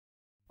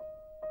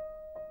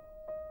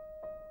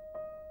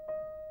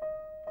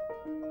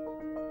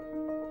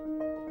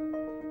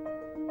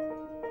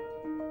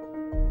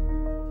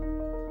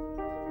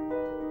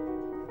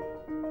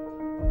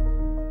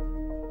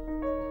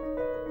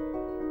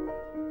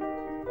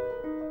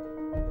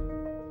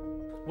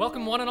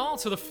Welcome one and all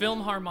to the Film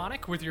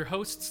Harmonic with your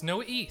hosts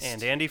Noah East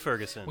and Andy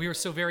Ferguson. We are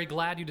so very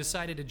glad you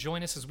decided to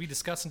join us as we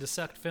discuss and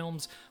dissect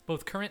films,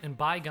 both current and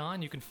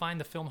bygone. You can find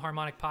the Film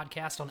Harmonic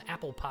podcast on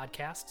Apple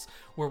Podcasts,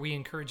 where we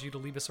encourage you to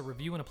leave us a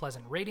review and a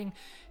pleasant rating,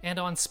 and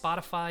on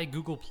Spotify,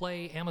 Google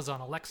Play,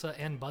 Amazon Alexa,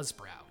 and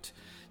Buzzsprout.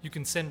 You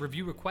can send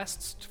review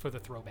requests for the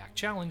Throwback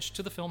Challenge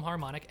to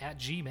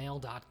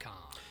thefilmharmonic@gmail.com.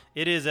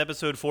 It is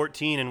episode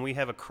 14, and we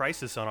have a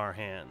crisis on our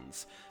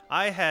hands.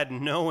 I had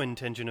no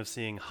intention of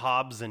seeing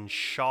Hobbs and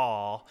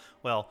Shaw,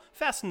 well,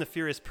 Fast and the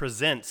Furious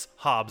presents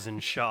Hobbs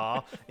and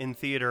Shaw in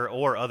theater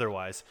or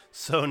otherwise.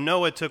 So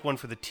Noah took one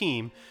for the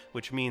team,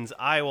 which means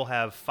I will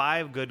have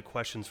 5 good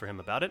questions for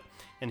him about it,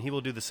 and he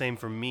will do the same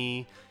for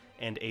me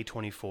and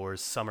A24's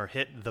summer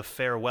hit, The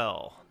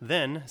Farewell.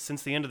 Then,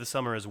 since the end of the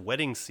summer is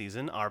wedding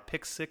season, our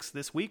pick 6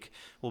 this week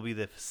will be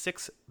the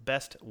 6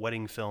 best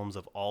wedding films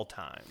of all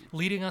time.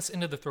 Leading us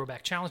into the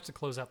Throwback Challenge to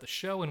close out the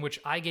show, in which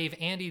I gave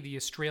Andy the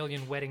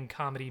Australian wedding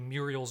comedy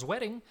Muriel's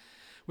Wedding,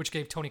 which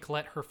gave Toni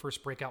Collette her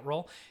first breakout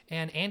role,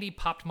 and Andy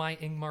popped my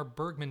Ingmar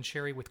Bergman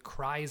cherry with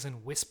Cries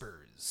and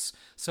Whispers.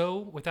 So,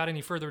 without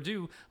any further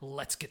ado,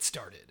 let's get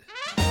started.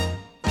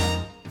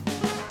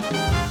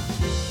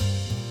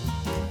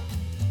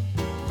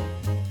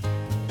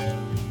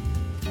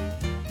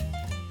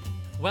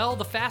 Well,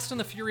 the Fast and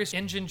the Furious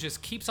engine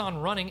just keeps on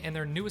running, and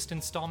their newest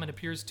installment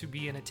appears to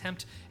be an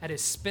attempt at a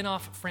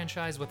spin-off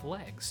franchise with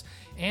legs.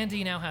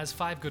 Andy now has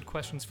 5 good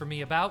questions for me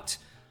about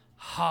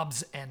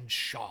Hobbs and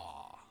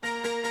Shaw.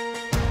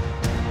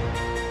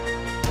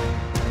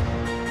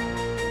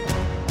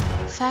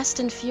 Fast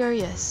and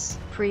Furious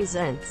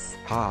presents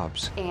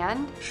Hobbs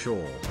and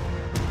Shaw.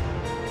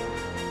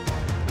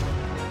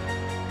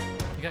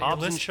 You got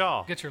Hobbs your list, and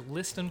Shaw. Get your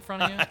list in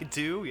front of you? I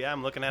do, yeah,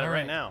 I'm looking at it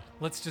right now.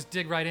 Let's just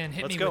dig right in.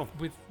 Hit Let's me go.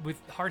 with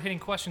hard-hitting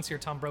questions here,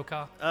 Tom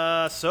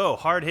Brokaw. So,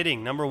 hard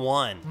hitting, number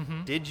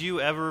 1. Did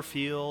you ever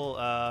feel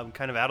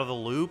kind of out of the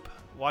loop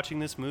watching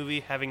this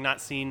movie, having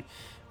not seen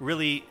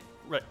really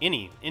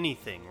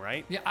anything,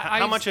 right? Yeah,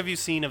 How much have you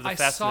seen of the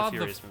Fast and the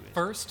Furious movies? I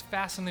saw the first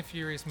Fast and the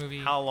Furious movie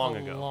How long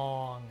ago? A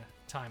long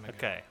time ago.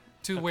 Okay.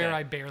 Where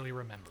I barely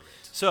remember it.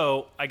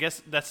 So, I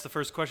guess that's the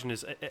first question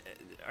is,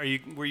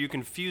 were you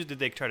confused? Did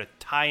they try to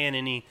tie in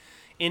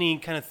any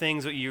kind of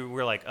things that you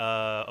were like,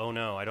 oh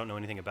no, I don't know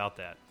anything about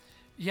that?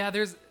 Yeah,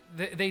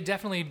 they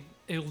definitely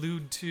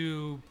allude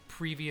to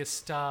previous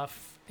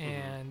stuff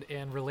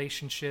and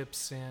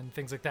relationships and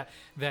things like that.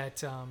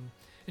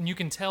 And you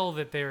can tell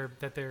that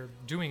they're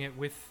doing it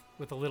with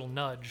a little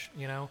nudge,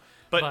 you know.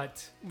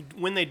 But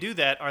when they do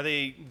that, are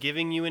they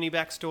giving you any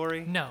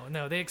backstory?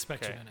 No, they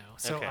expect you to know.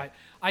 So Okay.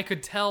 I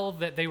could tell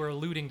that they were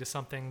alluding to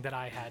something that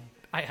I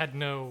had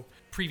no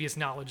previous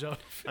knowledge of.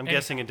 I'm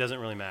guessing it doesn't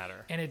really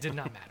matter. And it did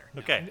not matter.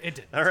 No, Okay. it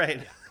didn't. All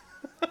right. Yeah.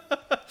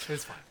 It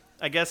was fine.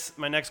 I guess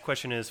my next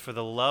question is, for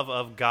the love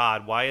of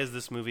God, why is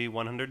this movie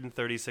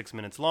 136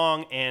 minutes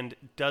long, and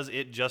does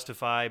it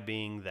justify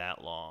being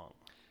that long?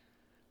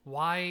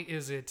 Why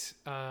is it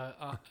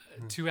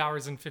 2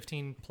 hours and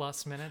 15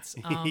 plus minutes?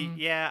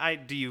 Yeah,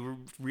 do you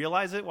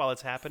realize it while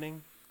it's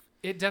happening?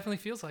 It definitely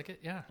feels like it,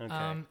 yeah.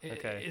 Okay,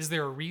 okay. Is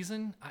there a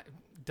reason?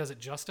 Does it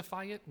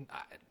justify it?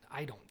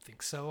 I don't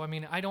think so. I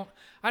mean, I don't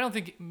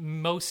think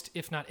most,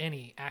 if not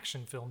any,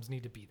 action films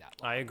need to be that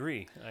long. I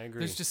agree.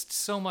 There's just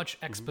so much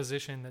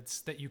exposition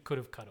that you could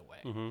have cut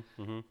away.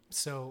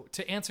 So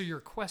to answer your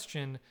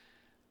question,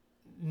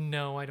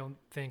 no, I don't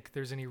think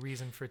there's any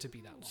reason for it to be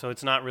that long. So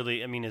it's not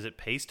really, I mean, is it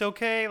paced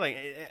okay? Like,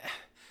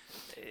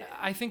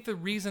 I think the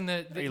reason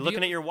that... are you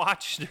looking at your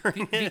watch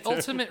during it? The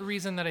ultimate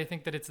reason that I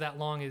think that it's that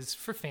long is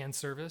for fan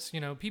service.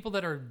 You know, people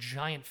that are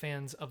giant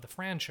fans of the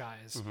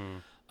franchise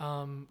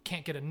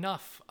can't get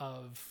enough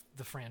of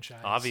the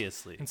franchise.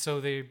 Obviously. And so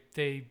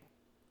they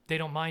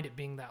don't mind it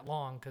being that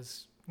long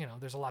because, you know,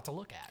 there's a lot to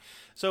look at.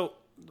 So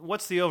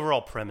what's the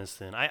overall premise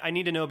then? I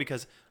need to know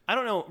because I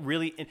don't know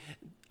really.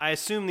 I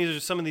assume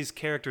some of these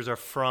characters are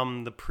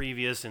from the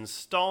previous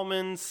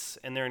installments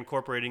and they're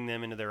incorporating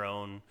them into their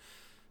own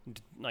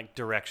like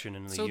direction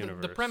in the universe.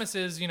 So the premise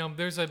is, you know,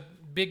 there's a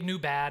big new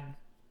bad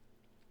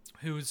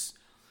who's,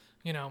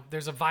 you know,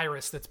 there's a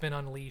virus that's been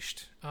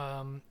unleashed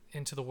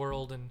into the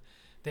world and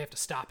they have to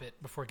stop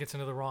it before it gets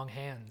into the wrong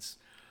hands.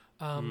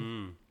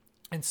 And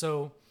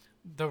so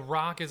The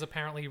Rock is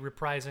apparently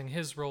reprising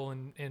his role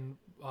in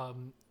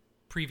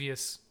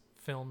previous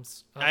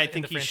films. I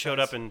think he showed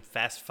up in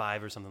Fast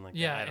 5 or something like that.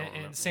 Yeah, I don't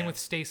remember. And same with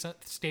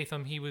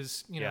Statham. He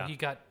was, you know, he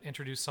got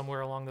introduced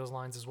somewhere along those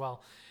lines as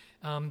well.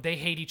 They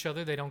hate each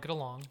other. They don't get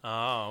along.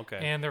 Oh, okay.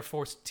 And they're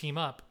forced to team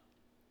up,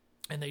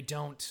 and they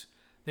don't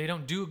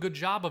do a good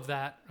job of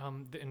that.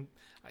 And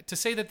to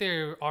say that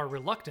they are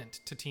reluctant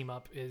to team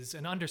up is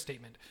an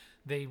understatement.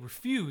 They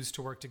refuse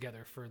to work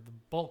together for the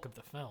bulk of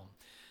the film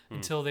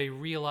until they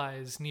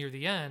realize near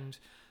the end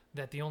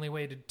that the only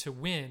way to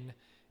win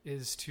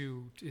is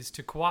to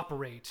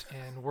cooperate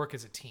and work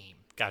as a team.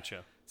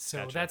 Gotcha.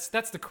 So that's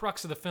the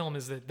crux of the film,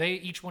 is that they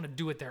each want to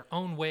do it their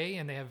own way,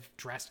 and they have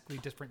drastically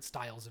different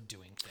styles of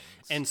doing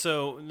things. And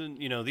so,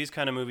 you know, these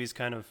kind of movies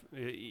kind of,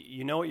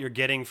 you know what you're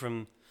getting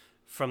from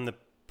the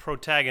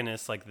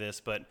protagonists like this,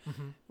 but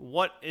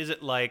what is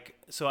it like?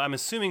 So I'm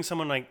assuming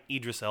someone like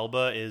Idris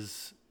Elba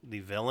is the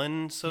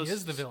villain. So he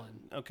is the villain.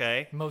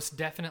 Okay. Most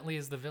definitely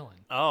is the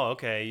villain. Oh,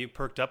 okay. You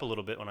perked up a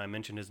little bit when I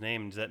mentioned his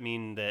name. Does that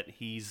mean that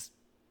he's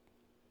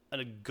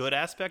a good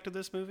aspect of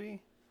this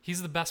movie?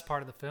 He's the best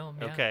part of the film.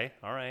 Yeah. Okay.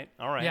 All right.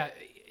 Yeah.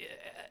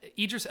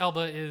 Idris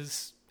Elba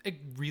is a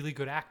really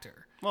good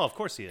actor. Well, of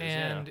course he is.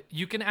 And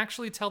you can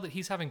actually tell that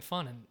he's having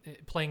fun in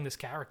playing this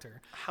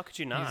character. How could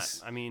you not?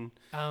 I mean,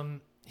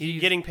 he's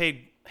getting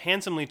paid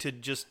handsomely to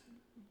just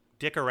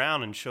dick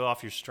around and show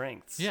off your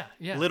strengths. Yeah.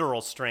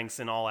 Literal strengths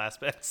in all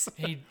aspects.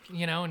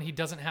 And he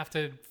doesn't have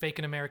to fake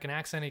an American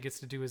accent. He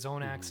gets to do his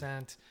own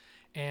accent.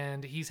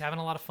 And he's having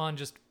a lot of fun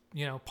just,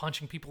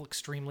 punching people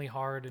extremely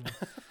hard and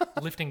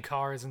lifting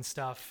cars and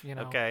stuff,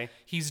 Okay.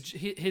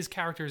 His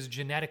character is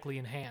genetically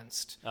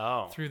enhanced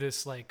through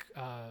this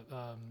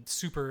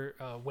super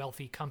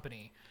wealthy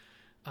company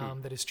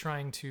that is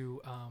trying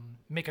to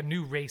make a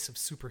new race of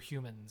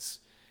superhumans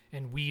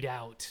and weed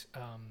out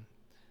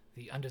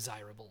the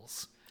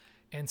undesirables.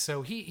 And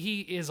so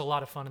he is a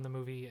lot of fun in the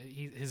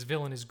movie. His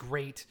villain is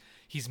great.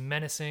 He's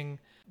menacing.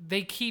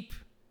 They keep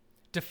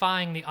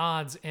defying the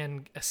odds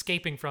and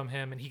escaping from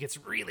him, and he gets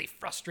really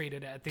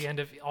frustrated at the end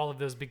of all of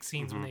those big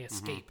scenes when they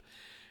escape.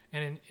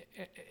 And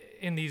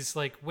in these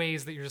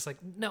ways that you're just like,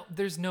 no,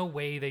 there's no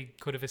way they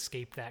could have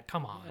escaped that.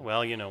 Come on.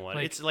 Well, you know what?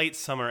 It's late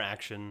summer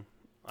action.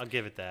 I'll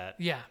give it that.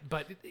 Yeah,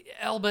 but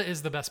Elba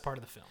is the best part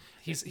of the film.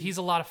 He's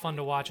a lot of fun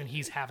to watch, and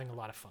he's having a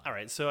lot of fun. All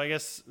right, so I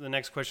guess the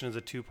next question is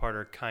a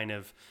two-parter kind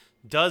of.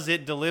 Does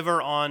it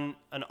deliver on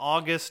an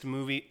August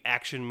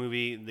action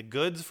movie, the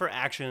goods for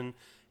action?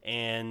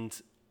 And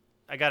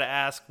I got to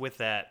ask with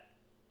that,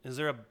 is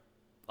there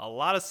a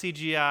lot of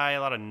CGI, a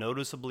lot of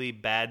noticeably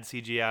bad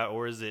CGI,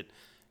 or is it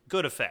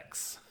good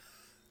effects?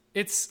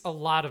 It's a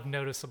lot of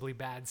noticeably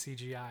bad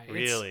CGI.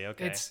 Really?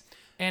 Okay.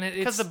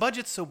 Because the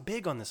budget's so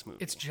big on this movie.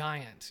 It's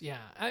giant, yeah.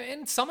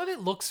 And some of it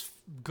looks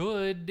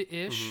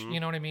good-ish, you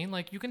know what I mean?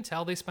 You can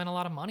tell they spent a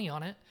lot of money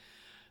on it.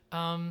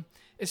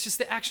 It's just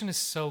the action is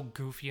so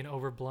goofy and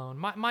overblown.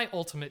 My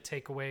ultimate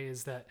takeaway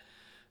is that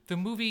the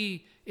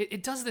movie,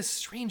 it does this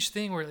strange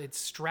thing where it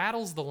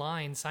straddles the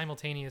line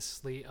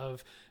simultaneously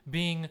of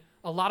being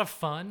a lot of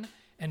fun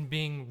and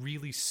being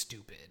really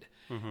stupid.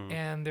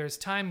 And there's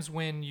times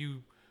when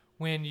you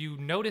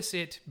notice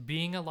it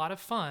being a lot of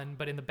fun,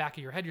 but in the back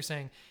of your head you're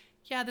saying,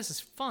 yeah, this is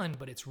fun,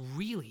 but it's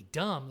really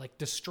dumb,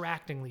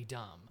 distractingly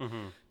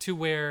dumb, to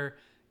where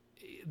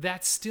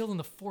that's still in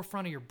the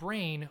forefront of your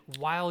brain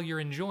while you're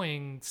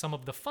enjoying some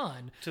of the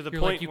fun. To the you're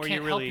point you where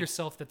can't you help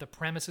yourself that the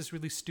premise is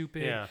really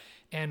stupid,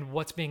 and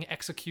what's being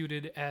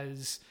executed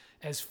as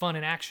fun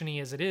and actiony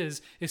as it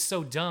is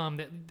so dumb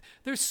that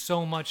there's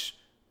so much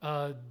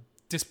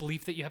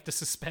disbelief that you have to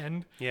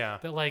suspend. Yeah.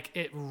 That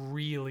it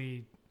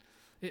really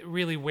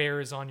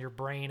wears on your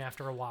brain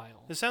after a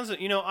while. It sounds like,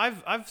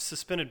 I've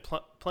suspended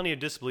plenty of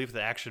disbelief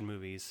with action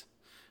movies,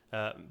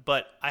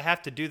 but I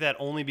have to do that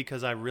only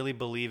because I really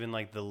believe in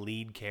the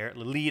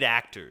lead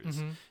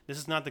actors. This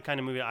is not the kind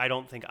of movie I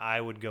don't think I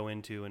would go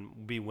into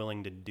and be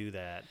willing to do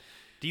that.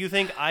 Do you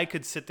think I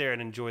could sit there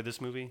and enjoy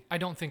this movie? I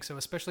don't think so,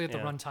 especially at the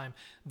runtime.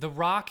 The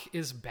Rock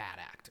is a bad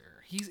actor.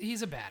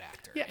 He's a bad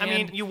actor. Yeah, I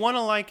mean, you want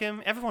to like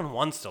him. Everyone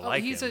wants to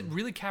like him. He's a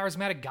really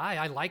charismatic guy.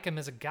 I like him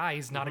as a guy.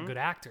 He's not a good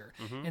actor.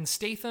 And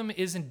Statham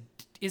is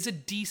a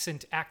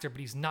decent actor, but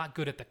he's not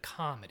good at the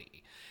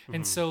comedy.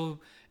 And so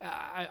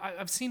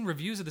I've seen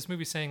reviews of this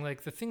movie saying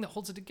the thing that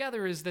holds it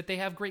together is that they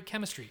have great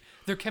chemistry.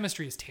 Their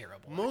chemistry is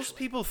terrible. Most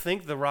people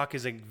think The Rock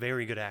is a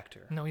very good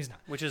actor. No, he's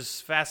not. Which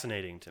is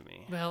fascinating to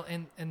me. Well,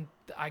 and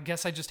I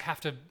guess I just have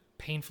to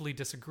painfully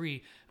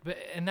disagree.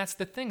 And that's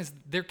the thing, is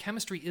their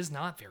chemistry is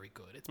not very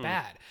good. It's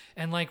bad.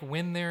 And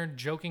when they're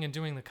joking and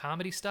doing the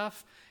comedy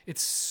stuff,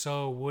 it's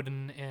so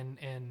wooden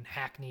and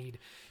hackneyed.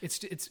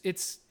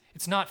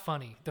 It's not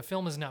funny. The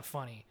film is not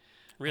funny.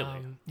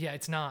 Really? Yeah,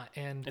 it's not.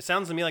 And it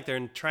sounds to me like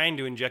they're trying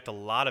to inject a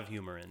lot of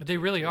humor in. They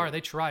really are.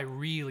 They try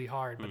really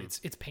hard, but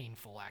it's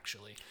painful,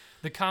 actually.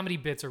 The comedy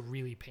bits are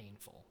really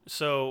painful.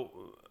 So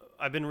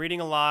I've been reading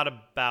a lot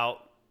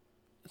about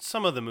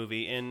some of the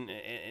movie, and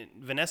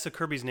Vanessa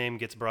Kirby's name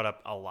gets brought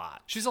up a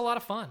lot. She's a lot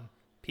of fun.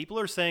 People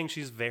are saying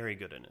she's very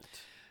good in it.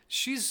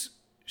 She's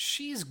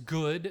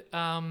good.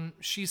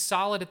 She's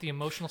solid at the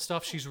emotional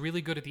stuff. She's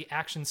really good at the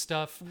action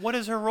stuff. What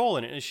is her role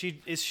in it?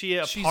 Is she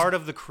a part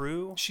of the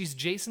crew? She's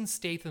Jason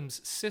Statham's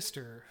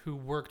sister who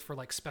worked for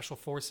special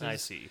forces. I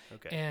see.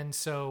 Okay. And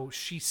so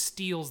she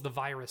steals the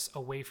virus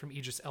away from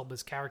Idris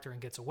Elba's character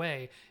and gets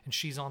away, and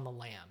she's on the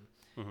lam.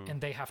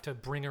 And they have to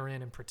bring her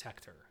in and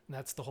protect her.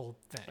 That's the whole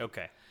thing.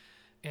 Okay.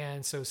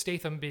 And so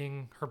Statham,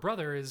 being her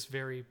brother, is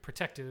very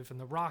protective, and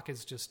The Rock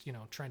is just,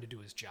 trying to do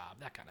his job,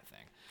 that kind of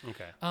thing.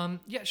 Okay.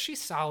 Yeah,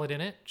 she's solid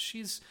in it.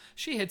 She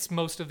hits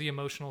most of the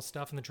emotional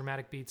stuff and the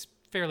dramatic beats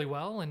fairly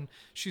well, and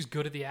she's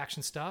good at the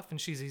action stuff, and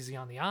she's easy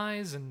on the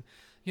eyes, and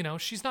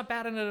she's not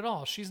bad in it at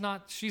all. She's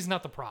not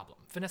the problem.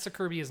 Vanessa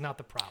Kirby is not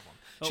the problem.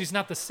 Oh. She's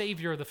not the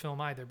savior of the film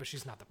either, but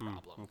she's not the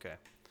problem.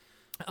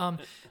 Okay.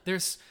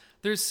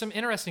 There's some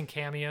interesting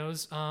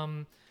cameos.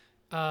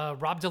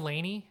 Rob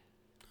Delaney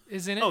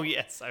is in it. Oh,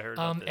 yes, I heard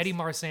about this. Eddie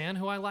Marsan,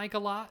 who I like a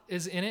lot,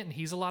 is in it, and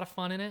he's a lot of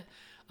fun in it.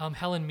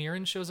 Helen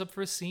Mirren shows up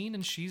for a scene,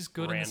 and she's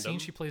good in the scene.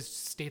 She plays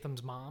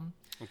Statham's mom.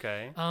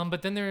 Okay.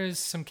 But then there's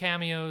some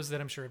cameos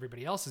that I'm sure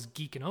everybody else is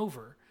geeking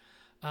over.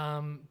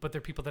 But they're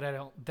people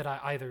that I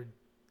either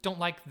don't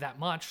like that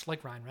much,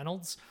 like Ryan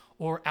Reynolds,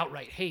 or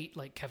outright hate,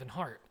 like Kevin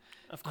Hart.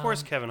 Of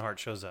course, Kevin Hart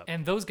shows up.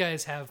 And those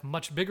guys have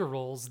much bigger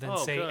roles than,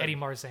 good. Eddie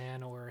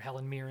Marsan or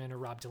Helen Mirren or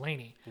Rob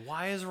Delaney.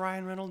 Why is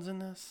Ryan Reynolds in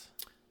this?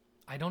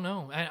 I don't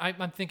know.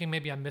 I'm thinking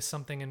maybe I missed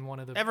something in one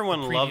of the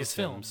Everyone the previous loves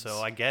films. him,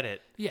 so I get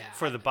it. Yeah.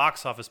 For the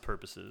box office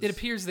purposes. It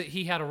appears that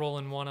he had a role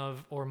in one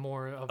of or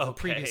more of the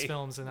previous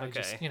films, and I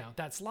just,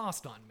 that's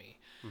lost on me.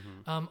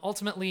 Mm-hmm.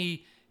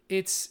 Ultimately,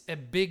 it's a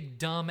big,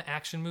 dumb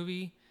action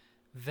movie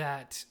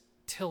that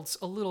tilts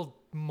a little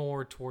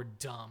more toward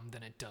dumb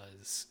than it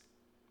does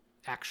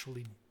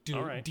actually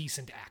do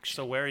decent action.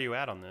 So where are you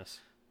at on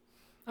this?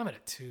 I'm at a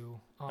 2,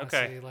 honestly.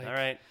 Okay, all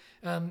right.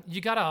 You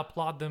got to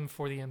applaud them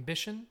for the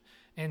ambition.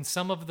 And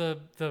some of the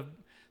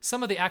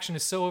action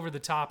is so over the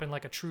top in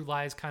like a True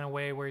Lies kind of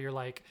way where you're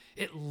like,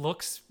 it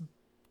looks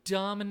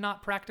dumb and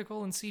not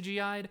practical and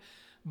CGI'd,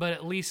 but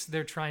at least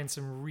they're trying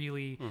some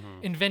really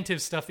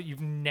inventive stuff that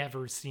you've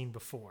never seen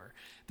before.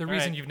 The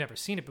reason you've never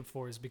seen it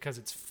before is because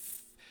it's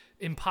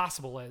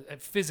impossible.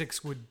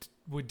 Physics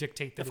would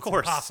dictate that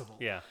impossible.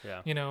 Yeah.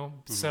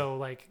 So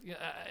like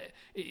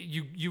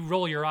you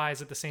roll your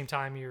eyes at the same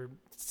time you're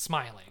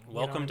smiling.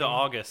 Welcome to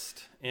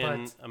August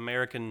in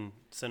American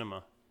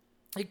cinema.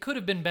 It could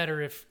have been better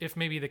if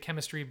maybe the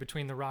chemistry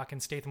between The Rock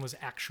and Statham was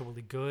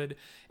actually good,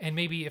 and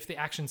maybe if the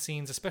action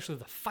scenes, especially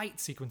the fight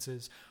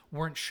sequences,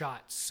 weren't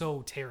shot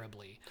so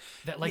terribly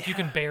that you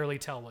can barely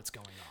tell what's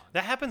going on.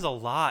 That happens a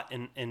lot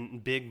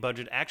in big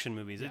budget action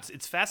movies. Yeah.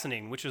 It's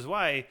fascinating, which is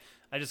why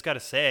I just got to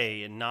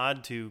say a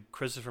nod to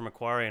Christopher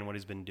McQuarrie and what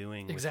he's been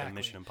doing with the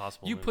Mission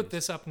Impossible You movies. put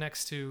this up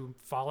next to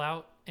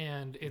Fallout,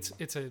 and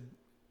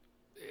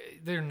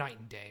they're night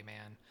and day,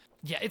 man.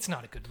 Yeah, it's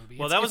not a good movie.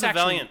 Well, that was a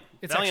valiant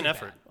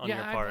effort on your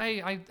part.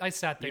 I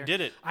sat there. You did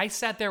it. I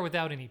sat there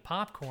without any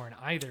popcorn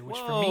either, which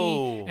for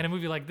me, in a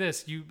movie like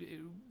this,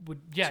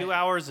 2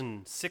 hours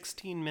and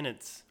 16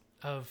 minutes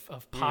of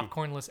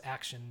popcornless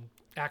action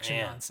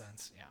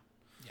nonsense.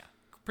 Yeah.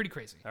 Pretty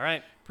crazy. All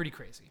right. Pretty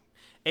crazy.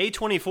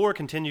 A24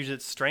 continues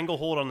its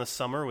stranglehold on the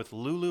summer with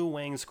Lulu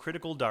Wang's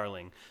Critical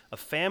Darling, a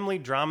family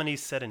dramedy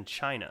set in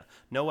China.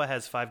 Noah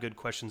has 5 good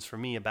questions for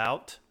me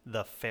about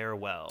The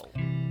Farewell.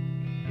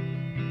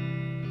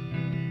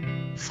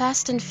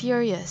 Fast and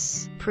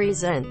Furious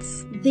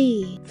presents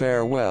The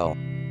Farewell.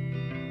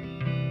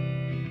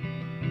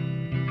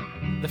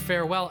 The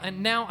Farewell.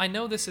 And now I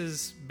know this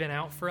has been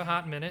out for a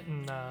hot minute,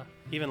 and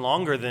even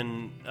longer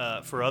than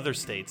for other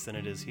states than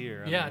it is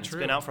here. True. It's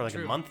been out for a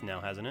month now,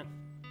 hasn't it?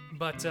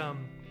 But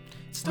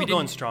it's still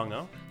going strong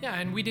though. Yeah,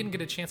 and we didn't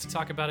get a chance to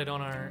talk about it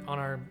on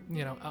our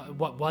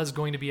what was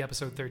going to be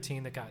episode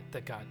 13 that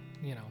got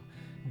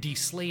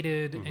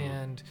deslated,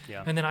 and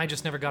then I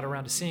just never got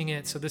around to seeing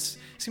it. So this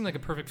seemed like a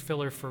perfect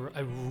filler for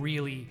a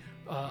really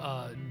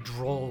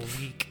droll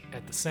week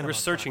at the cinema. We're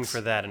searching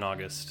for that in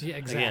August. Yeah,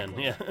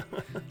 exactly. Again,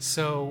 yeah.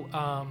 So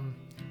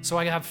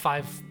I have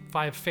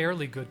five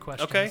fairly good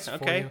questions.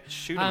 Okay. You.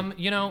 Shoot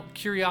 'em.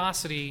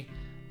 Curiosity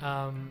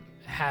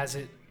has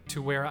it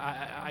to where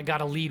I got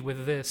to lead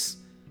with this.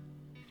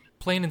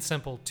 Plain and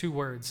simple, 2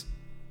 words.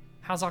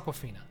 How's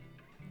Awkwafina?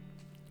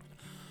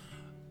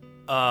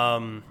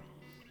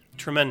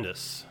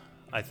 Tremendous,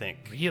 I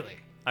think. Really?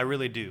 I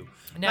really do.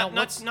 Now,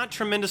 not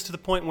tremendous to the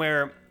point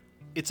where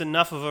it's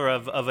enough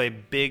of a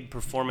big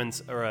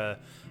performance or a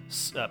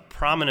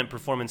prominent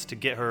performance to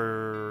get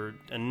her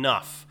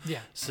enough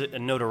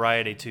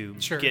notoriety to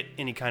get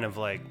any kind of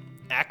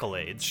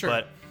accolades.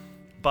 Sure.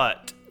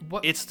 But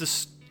it's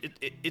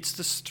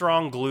the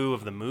strong glue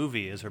of the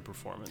movie is her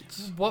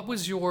performance. What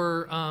was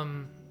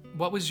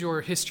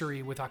your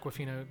history with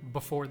Awkwafina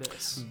before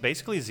this?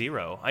 Basically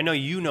 0. I know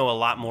you know a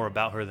lot more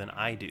about her than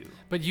I do.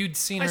 But you'd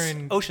seen her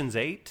in Ocean's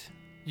 8.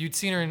 You'd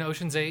seen her in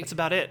Ocean's 8. That's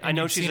about it. I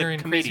know she's seen her a in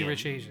comedian.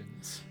 Crazy Rich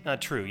Asians.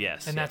 True.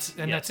 Yes. And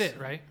that's it,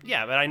 right?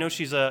 Yeah, but I know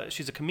she's a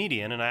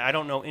comedian, and I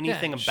don't know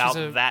anything about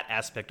that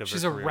aspect of her.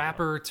 She's a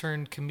rapper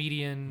turned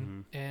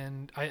comedian,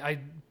 and I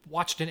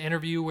watched an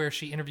interview where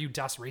she interviewed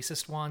Das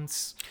Racist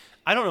once.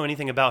 I don't know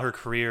anything about her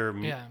career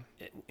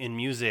in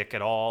music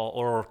at all,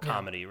 or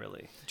comedy,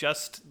 really.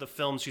 Just the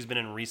films she's been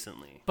in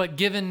recently. But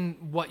given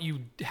what you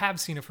have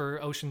seen of her,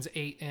 Ocean's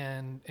 8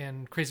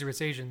 and Crazy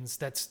Rich Asians,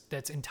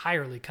 that's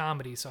entirely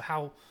comedy.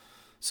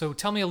 So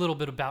tell me a little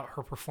bit about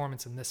her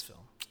performance in this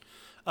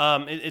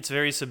film. It's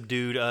very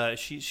subdued.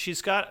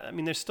 She's got. I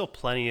mean, there's still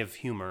plenty of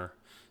humor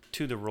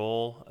to the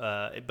role,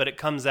 but it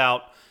comes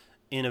out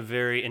in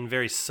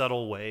very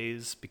subtle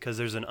ways because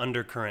there's an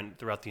undercurrent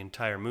throughout the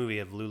entire movie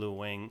of Lulu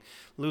Wang.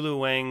 Lulu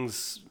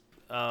Wang's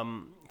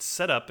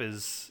setup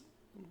is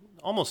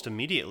almost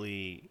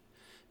immediately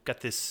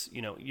got this.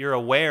 You're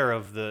aware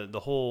of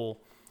the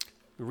whole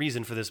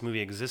reason for this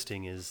movie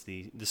existing is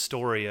the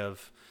story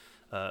of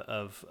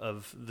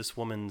this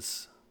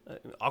woman's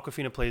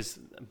Awkwafina plays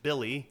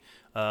Billy,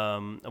 a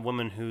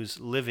woman who's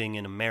living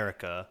in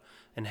America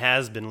and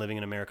has been living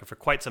in America for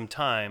quite some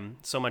time,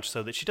 so much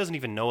so that she doesn't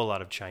even know a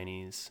lot of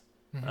Chinese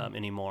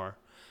anymore.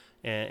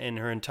 And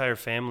her entire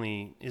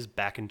family is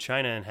back in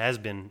China and has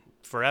been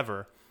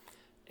forever.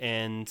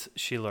 And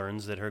she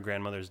learns that her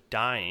grandmother's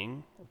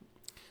dying.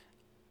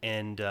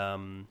 And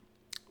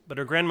but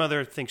her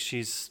grandmother thinks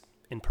she's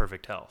in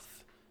perfect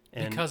health.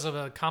 And because of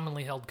a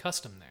commonly held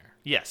custom there.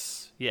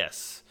 Yes.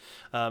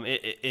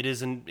 It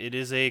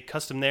is a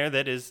custom there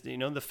that is,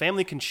 the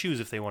family can choose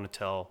if they want to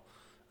tell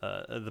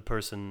the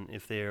person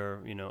if they're,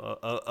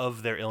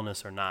 of their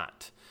illness or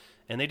not.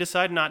 And they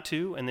decide not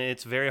to, and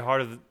it's very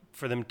hard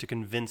for them to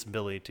convince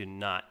Billy to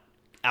not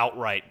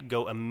outright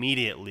go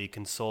immediately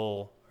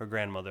console her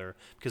grandmother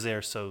because they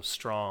are so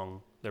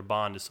strong. Their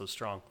bond is so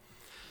strong.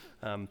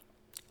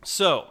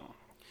 So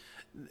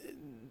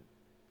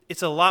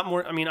it's a lot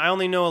more. I mean, I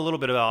only know a little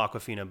bit about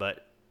Awkwafina,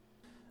 but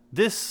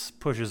this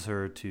pushes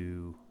her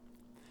to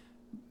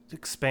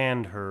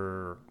expand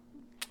her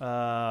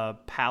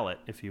palette,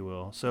 if you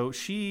will. So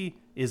she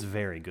is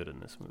very good in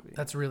this movie.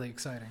 That's really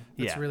exciting.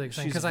 That's Yeah, really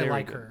exciting she's because I very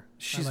like good. her.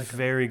 She's I like her.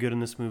 very good in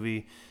this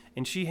movie,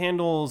 and she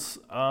handles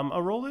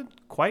a role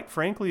that, quite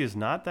frankly, is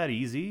not that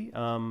easy.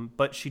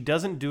 But she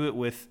doesn't do it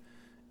with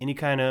any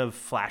kind of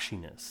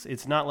flashiness.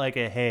 It's not like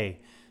hey,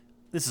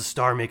 this is a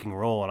star-making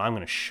role, and I'm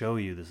going to show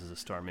you this is a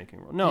star-making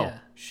role. No, Yeah.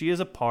 she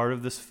is a part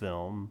of this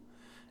film,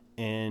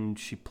 and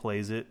she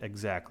plays it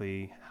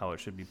exactly how it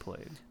should be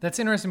played. That's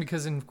interesting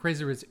because in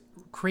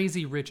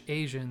Crazy Rich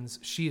Asians,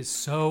 she is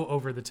so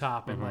over the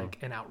top and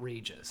and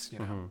outrageous.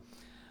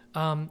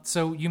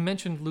 So you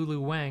mentioned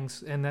Lulu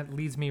Wang's, and that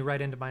leads me right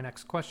into my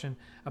next question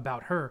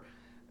about her.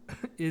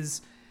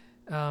 Is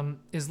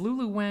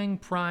Lulu Wang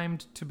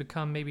primed to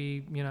become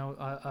maybe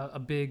a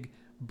big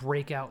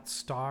breakout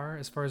star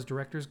as far as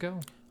directors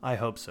go? I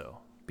hope so,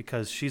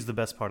 because she's the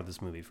best part of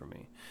this movie for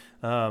me.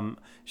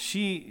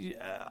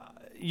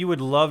 You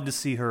would love to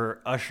see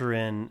her usher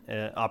in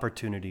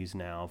opportunities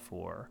now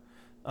for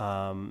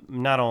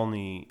not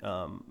only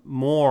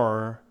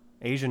more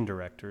Asian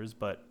directors,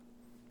 but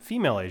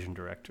female Asian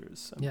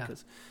directors. Yeah.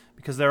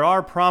 Because there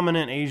are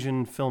prominent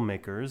Asian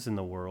filmmakers in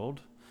the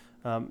world,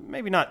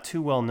 maybe not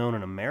too well known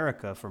in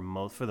America for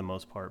the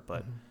most part,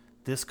 but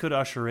this could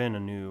usher in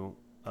a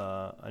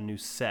new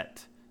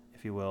set,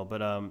 if you will.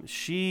 But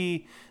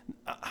she's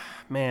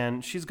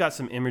got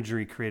some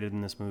imagery created in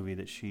this movie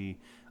that she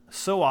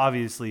so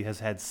obviously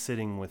has had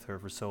sitting with her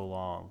for so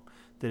long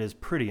that is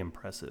pretty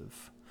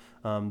impressive.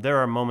 There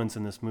are moments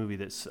in this movie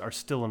that are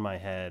still in my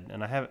head,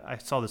 and I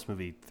saw this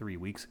movie 3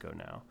 weeks ago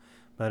now,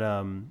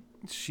 but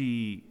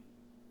she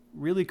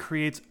really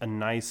creates a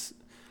nice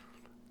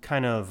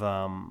kind of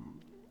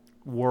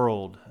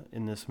world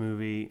in this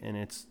movie, and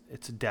it's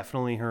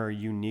definitely her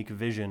unique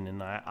vision,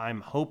 and I'm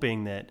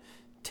hoping that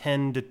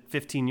 10 to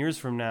 15 years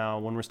from now,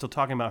 when we're still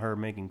talking about her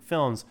making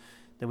films,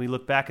 that we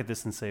look back at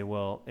this and say,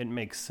 well, it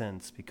makes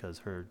sense because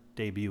her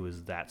debut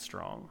is that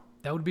strong.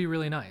 That would be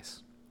really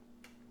nice.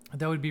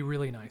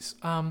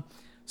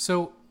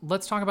 So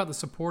let's talk about the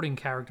supporting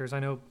characters. I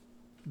know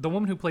the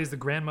woman who plays the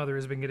grandmother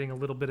has been getting a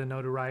little bit of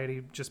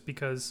notoriety just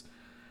because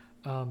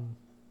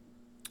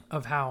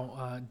of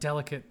how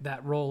delicate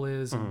that role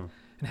is and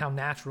how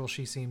natural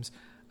she seems.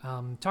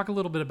 Talk a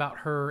little bit about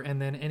her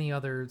and then any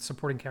other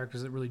supporting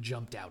characters that really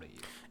jumped out at you.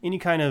 Any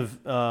kind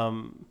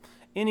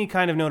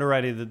of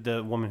notoriety that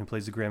the woman who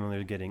plays the grandmother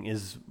is getting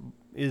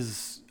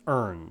is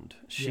earned.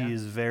 She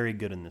is very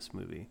good in this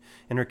movie,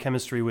 and her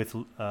chemistry with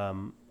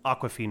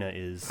Awkwafina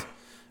is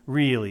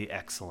really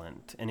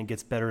excellent, and it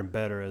gets better and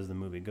better as the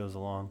movie goes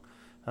along.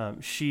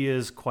 She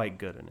is quite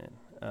good in it.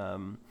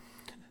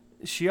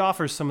 She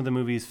offers some of the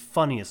movie's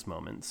funniest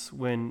moments.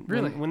 When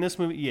this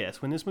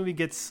movie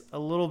gets a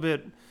little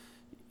bit,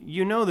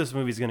 this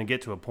movie's going to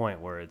get to a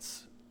point where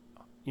it's,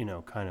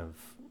 kind of,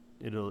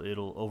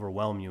 it'll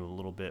overwhelm you a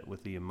little bit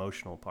with the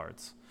emotional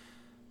parts.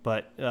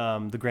 But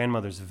the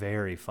grandmother's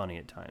very funny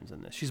at times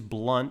in this. She's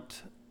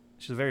blunt.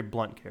 She's a very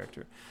blunt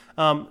character.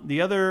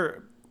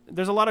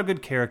 There's a lot of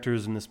good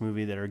characters in this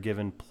movie that are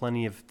given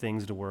plenty of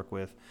things to work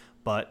with.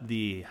 But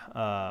the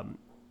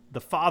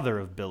father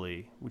of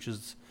Billy, which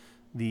is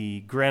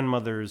the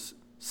grandmother's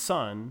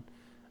son,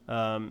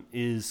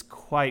 is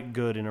quite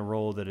good in a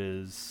role that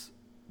is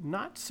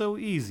not so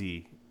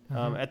easy.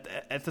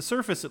 At the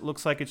surface, it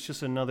looks like it's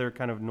just another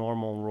kind of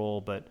normal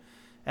role, but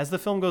as the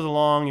film goes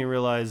along, you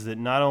realize that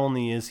not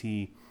only is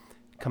he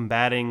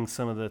combating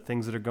some of the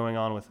things that are going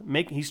on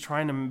he's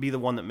trying to be the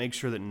one that makes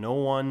sure that no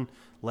one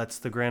lets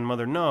the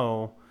grandmother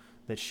know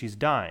that she's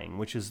dying,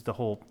 which is the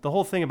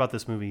whole thing about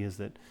this movie is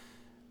that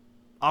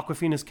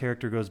Awkwafina's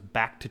character goes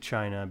back to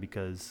China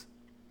because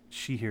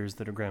she hears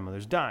that her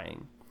grandmother's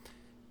dying.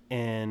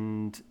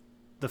 And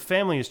the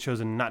family has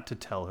chosen not to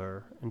tell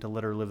her and to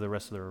let her live the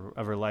rest of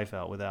her life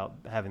out without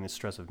having the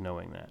stress of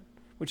knowing that,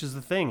 which is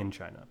the thing in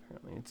China,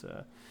 apparently.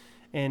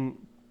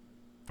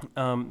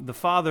 The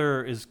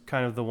father is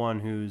kind of the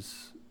one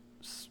who's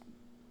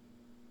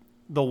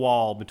the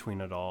wall between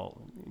it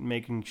all,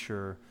 making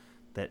sure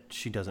that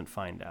she doesn't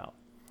find out.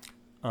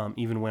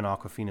 even when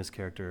Awkwafina's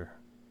character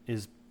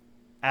is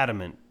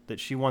adamant that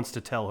she wants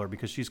to tell her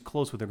because she's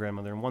close with her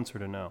grandmother and wants her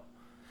to know.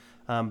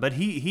 But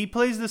he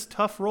plays this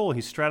tough role.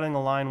 He's straddling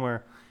a line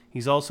where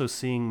he's also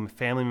seeing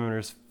family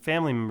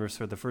members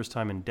for the first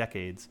time in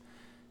decades,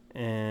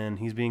 and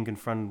he's being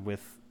confronted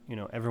with,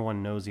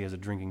 everyone knows he has a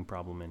drinking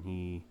problem,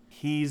 and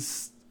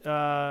he's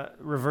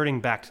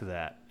reverting back to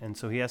that, and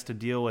so he has to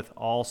deal with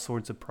all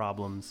sorts of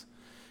problems,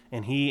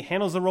 and he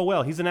handles the role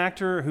well. He's an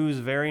actor who's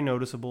very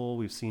noticeable.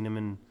 We've seen him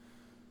in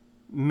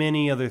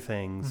many other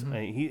things.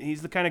 Mm-hmm.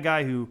 He's the kind of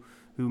guy who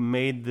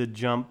made the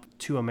jump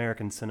to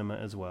American cinema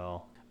as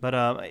well.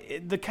 But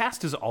the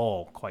cast is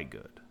all quite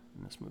good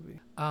in this movie.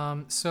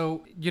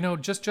 So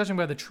just judging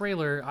by the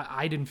trailer,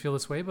 I didn't feel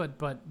this way,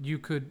 but you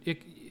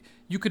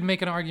could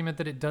make an argument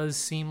that it does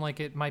seem like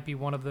it might be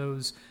one of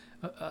those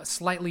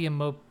slightly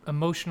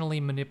emotionally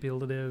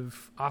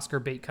manipulative Oscar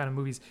bait kind of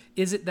movies.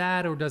 Is it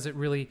that, or does it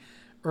really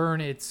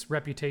earn its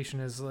reputation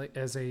as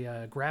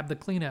a grab the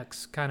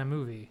Kleenex kind of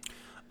movie?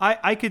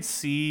 I could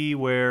see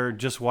where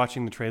just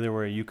watching the trailer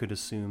where you could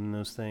assume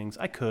those things.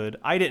 I could.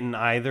 I didn't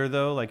either,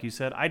 though. Like you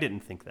said, I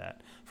didn't think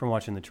that from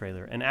watching the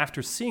trailer. And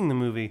after seeing the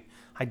movie,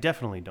 I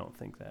definitely don't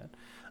think that.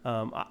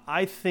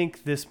 I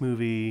think this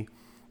movie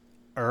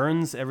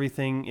earns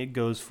everything it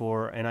goes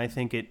for, and I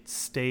think it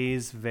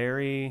stays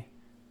very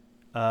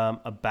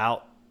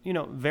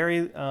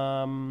very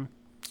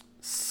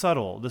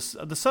subtle.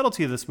 The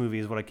subtlety of this movie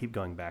is what I keep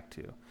going back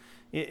to.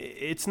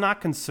 It's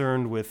not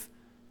concerned with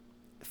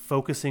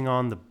focusing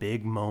on the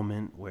big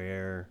moment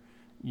where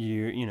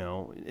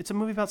it's a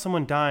movie about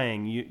someone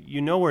dying. You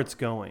know where it's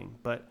going,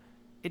 but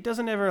it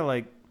doesn't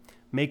ever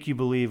make you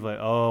believe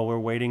we're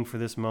waiting for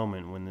this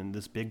moment when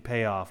this big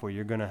payoff where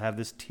you're going to have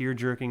this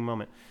tear-jerking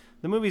moment.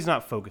 The movie's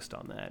not focused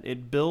on that.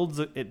 It builds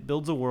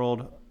a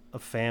world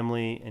of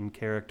family and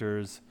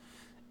characters,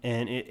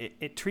 and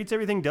it treats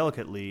everything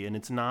delicately, and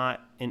it's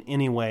not in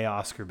any way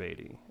Oscar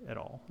baity at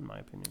all, in my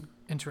opinion.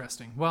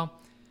 Interesting. Well,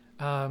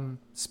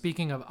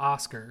 speaking of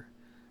Oscar,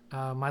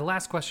 my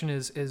last question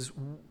is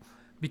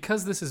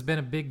because this has been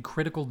a big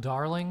critical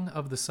darling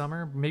of the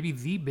summer, maybe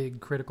the big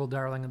critical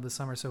darling of the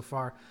summer so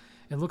far,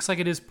 it looks like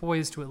it is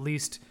poised to at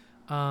least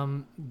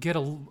get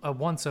a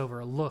once-over,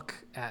 a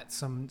look at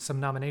some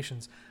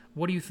nominations.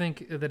 What do you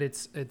think that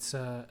its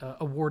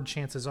award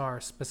chances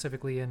are,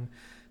 specifically in,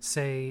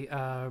 say,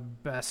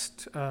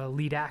 Best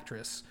Lead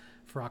Actress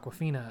for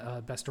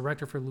Awkwafina, Best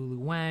Director for Lulu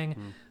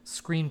Wang,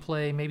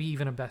 Screenplay, maybe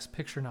even a Best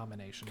Picture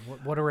nomination?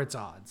 What are its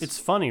odds? It's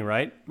funny,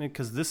 right?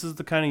 Because this is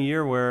the kind of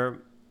year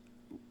where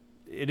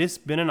it has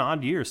been an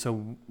odd year,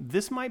 so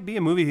this might be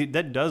a movie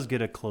that does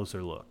get a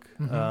closer look.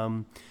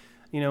 Mm-hmm.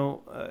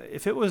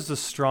 If it was a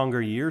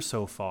stronger year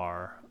so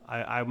far,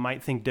 I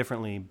might think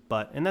differently,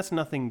 and that's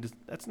not a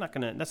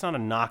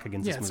knock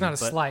against this movie. Yeah, it's not a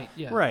slight.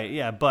 Yeah. Right,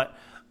 yeah, but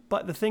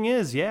the thing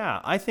is,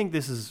 I think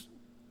this is,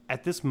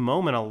 at this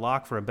moment, a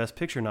lock for a Best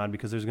Picture nod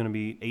because there's going to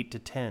be 8 to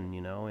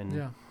 10,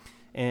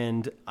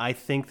 and I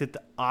think that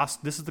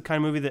this is the kind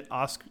of movie that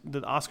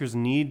the Oscars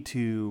need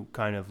to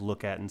kind of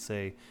look at and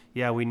say,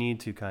 yeah, we need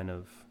to kind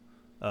of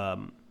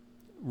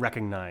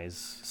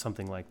recognize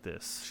something like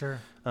this.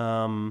 Sure.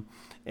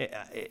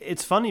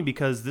 It's funny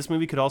because this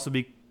movie could also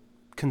be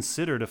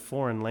considered a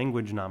foreign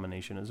language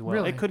nomination as well.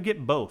 Really? It could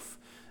get both.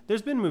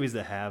 There's been movies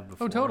that have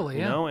before. Oh, totally,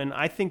 yeah. And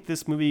I think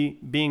this movie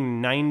being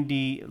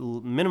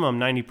minimum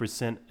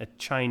 90% a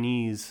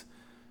Chinese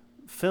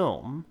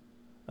film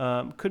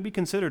could be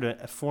considered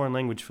a foreign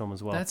language film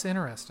as well. That's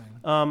interesting.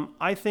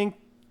 I think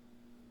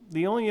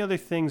the only other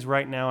things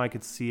right now I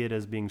could see it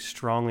as being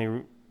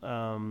strongly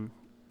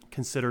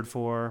considered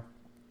for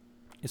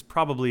is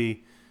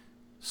probably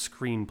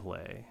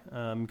screenplay,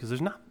 because there's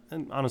not,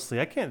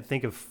 honestly, I can't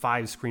think of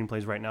 5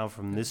 screenplays right now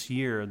from this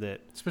year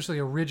that, especially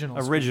original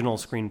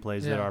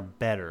screenplays that are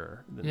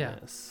better than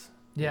this.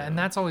 Yeah, and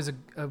that's always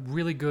a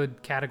really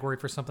good category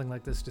for something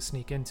like this to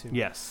sneak into.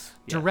 Yes.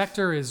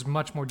 Director is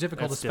much more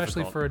difficult, That's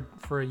especially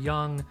difficult. for a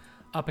young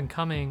up and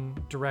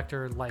coming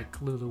director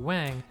like Lulu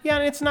Wang. Yeah,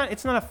 and it's not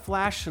a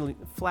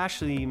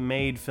flashily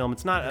made film.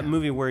 It's not a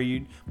movie where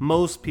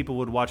most people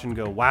would watch and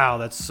go, "Wow,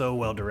 that's so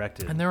well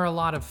directed." And there are a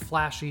lot of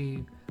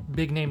flashy,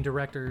 big name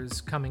directors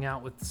coming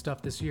out with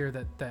stuff this year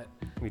that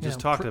we just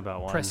talked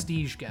about one.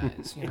 Prestige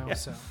guys, Yeah.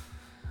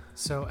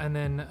 So and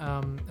then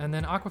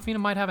Awkwafina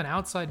might have an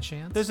outside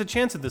chance. There's a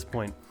chance at this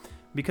point,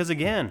 because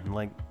again,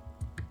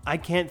 I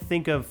can't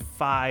think of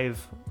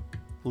 5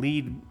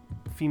 lead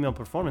female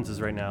performances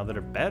right now that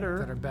are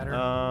better.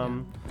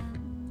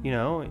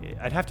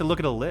 I'd have to look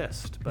at a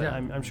list, but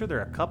I'm sure there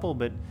are a couple.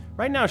 But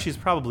right now she's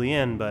probably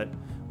in, but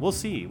we'll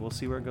see. We'll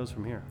see where it goes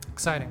from here.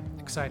 Exciting.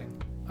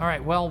 All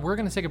right, well, we're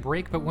going to take a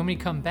break, but when we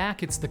come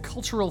back, it's the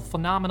cultural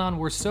phenomenon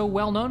we're so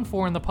well known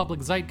for in the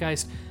public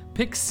zeitgeist.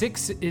 Pick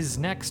 6 is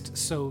next,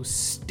 so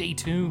stay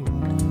tuned.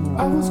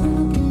 I was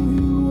gonna give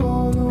you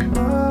all of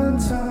my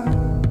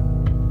time,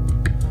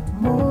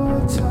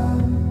 more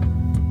time.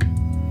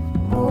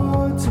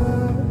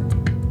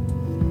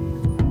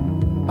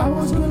 I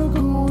was gonna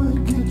go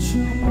and get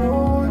you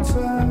more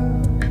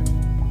time,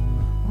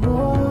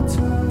 more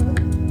time.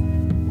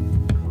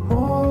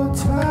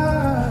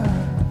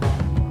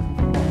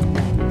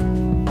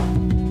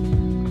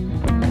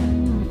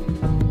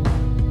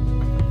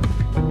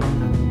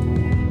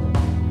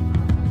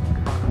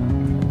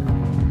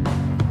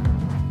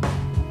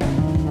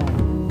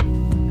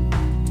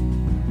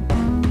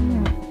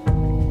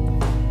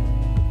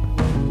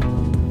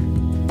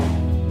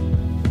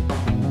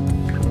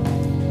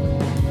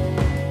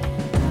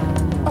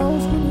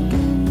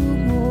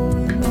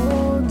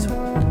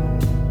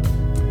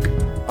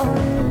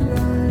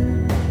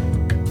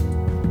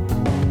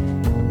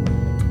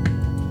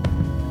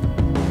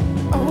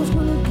 was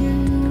gonna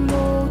give you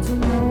loads and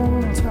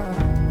more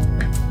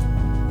time.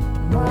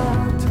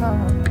 My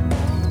time.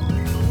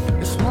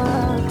 It's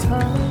my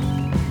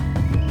time.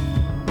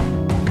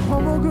 How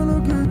am I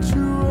gonna get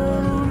you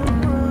out of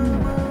my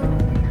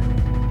mind?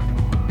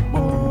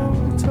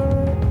 More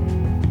time.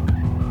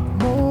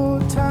 More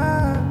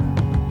time.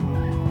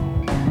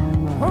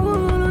 How am I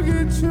gonna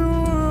get you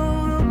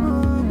out of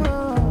my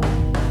mind?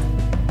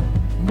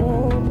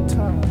 More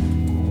time.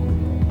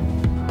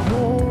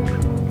 More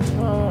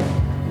time.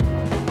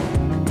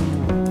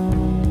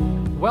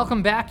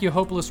 Welcome back, you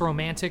hopeless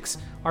romantics.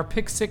 Our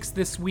pick 6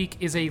 this week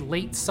is a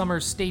late summer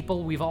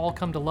staple we've all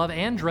come to love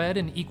and dread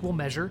in equal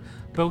measure,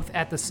 both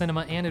at the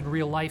cinema and in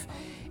real life.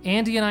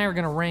 Andy and I are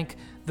going to rank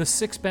the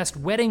 6 best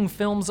wedding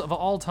films of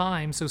all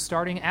time. So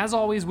starting, as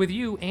always, with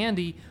you,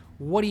 Andy,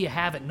 what do you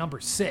have at number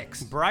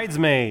 6?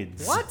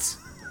 Bridesmaids. What?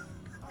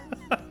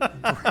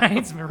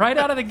 Right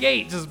out of the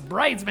gate, just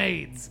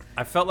Bridesmaids.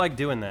 I felt like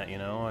doing that, you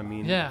know? I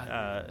mean,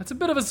 Yeah, that's a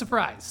bit of a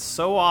surprise.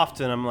 so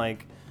often I'm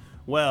like,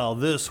 well,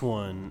 this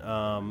one,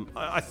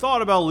 I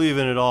thought about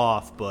leaving it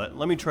off, but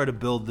let me try to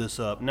build this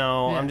up.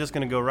 No, Yeah. I'm just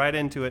going to go right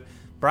into it.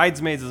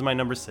 Bridesmaids is my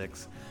number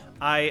 6.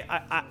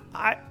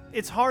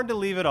 It's hard to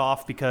leave it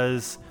off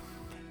because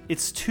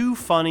it's too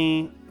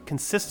funny,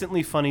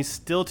 consistently funny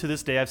still to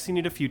this day. I've seen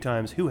it a few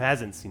times. Who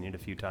hasn't seen it a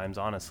few times,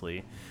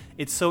 honestly?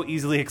 It's so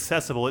easily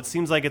accessible. It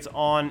seems like it's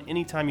on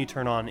anytime you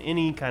turn on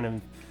any kind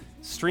of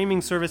streaming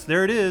service.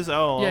 There it is.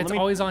 Oh, Yeah, it's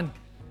always on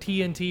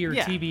TNT or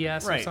Yeah,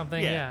 TBS or right,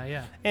 something. yeah.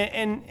 Yeah.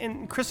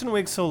 And Kristen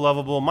Wiig's so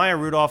lovable. Maya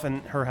Rudolph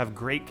and her have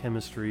great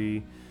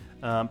chemistry.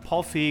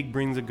 Paul Feig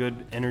brings a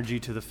good energy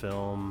to the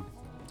film.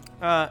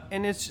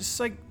 And it's just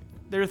like,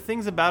 there are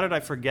things about it I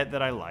forget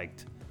that I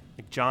liked.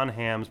 Like John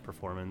Hamm's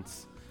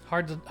performance.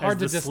 Hard to As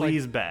the dislike.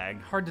 sleaze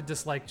bag. Hard to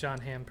dislike John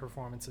Hamm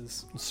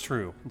performances. It's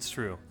true.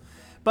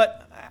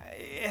 But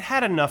it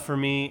had enough for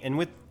me. And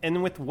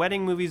with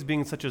wedding movies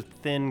being such a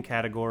thin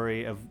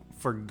category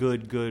for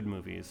good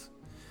movies,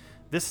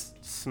 this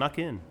snuck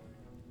in.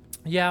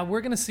 Yeah,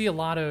 we're going to see a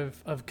lot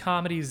of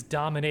comedies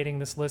dominating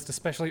this list,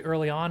 especially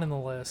early on in the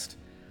list,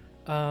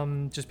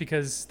 just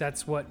because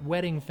that's what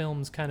wedding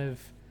films kind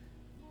of,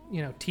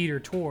 teeter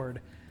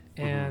toward.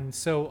 And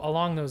so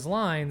along those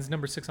lines,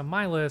 number 6 on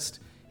my list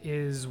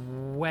is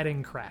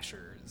Wedding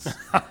Crashers.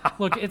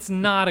 Look, it's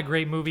not a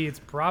great movie. It's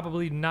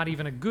probably not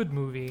even a good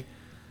movie.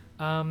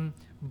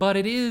 But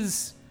it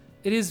is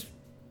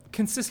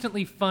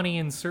consistently funny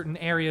in certain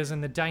areas,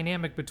 and the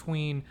dynamic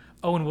between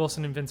Owen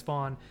Wilson and Vince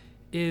Vaughn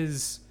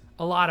is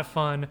a lot of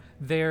fun.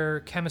 Their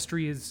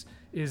chemistry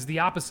is the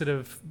opposite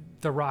of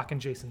The Rock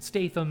and Jason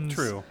Statham's.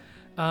 True.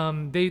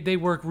 They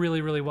work really,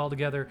 really well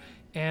together,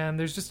 and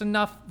there's just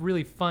enough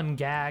really fun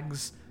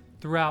gags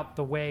throughout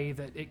the way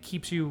that it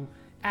keeps you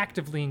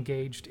actively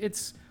engaged.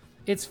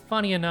 It's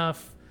funny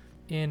enough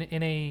in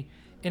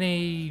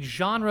a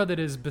genre that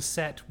is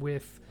beset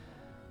with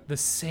the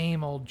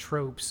same old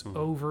tropes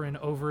over and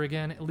over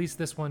again. At least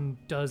this one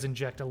does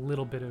inject a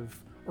little bit of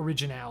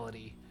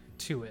originality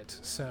to it.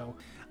 So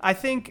I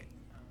think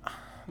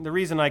the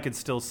reason I could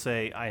still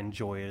say I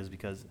enjoy it is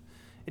because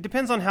it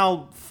depends on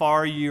how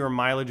far your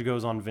mileage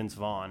goes on Vince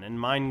Vaughn, and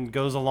mine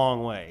goes a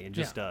long way. It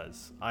just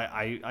does.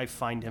 I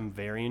find him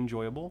very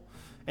enjoyable,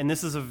 and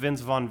this is a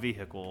Vince Vaughn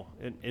vehicle.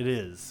 It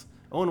is.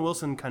 Owen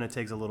Wilson kind of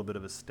takes a little bit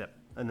of a step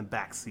in the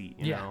back seat,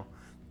 you know,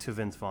 to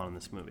Vince Vaughn in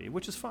this movie,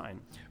 which is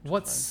fine.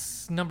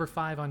 What's number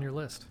 5 on your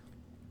list?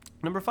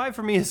 Number 5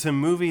 for me is a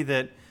movie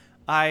that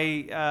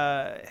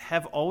I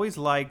have always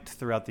liked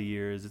throughout the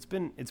years. It's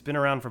been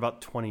around for about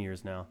 20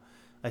 years now.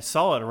 I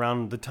saw it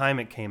around the time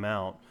it came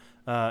out.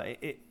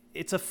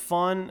 It's a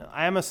fun.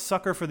 I am a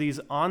sucker for these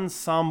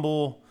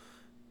ensemble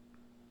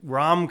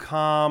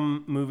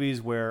rom-com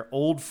movies where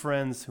old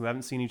friends who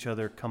haven't seen each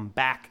other come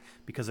back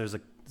because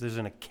there's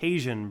an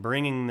occasion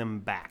bringing them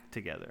back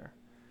together.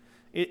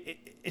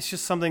 It's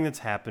just something that's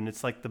happened.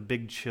 It's like the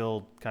Big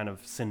Chill kind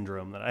of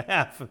syndrome that I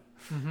have.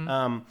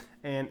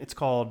 And it's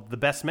called The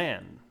Best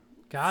Man.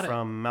 Got it.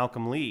 From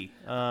Malcolm Lee.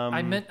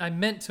 I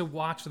meant to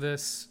watch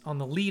this on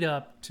the lead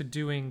up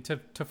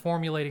to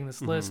formulating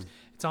this list.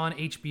 It's on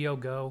HBO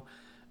Go.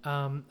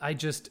 I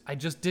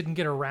just didn't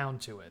get around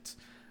to it.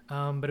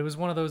 But it was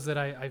one of those that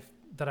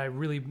I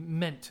really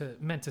meant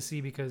to see,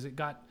 because it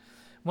got,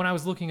 when I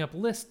was looking up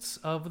lists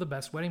of the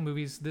best wedding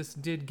movies, this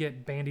did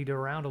get bandied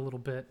around a little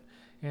bit,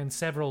 and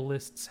several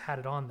lists had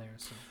it on there.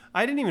 So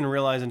I didn't even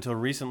realize until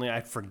recently.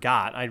 I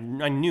forgot. I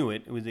knew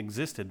it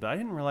existed, but I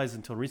didn't realize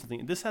until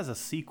recently this has a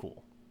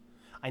sequel.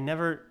 I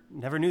never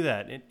knew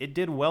that. It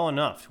did well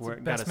enough to where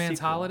it got a Best Man's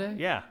sequel. Holiday?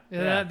 Yeah.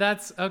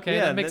 That's okay.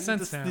 Yeah, that makes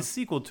sense now. The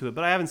sequel to it,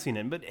 but I haven't seen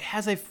it. But it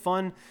has a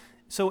fun.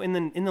 So in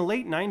the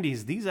late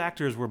 '90s, these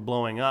actors were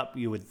blowing up.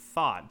 You would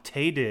thought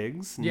Taye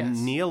Diggs, Yes.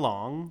 Nia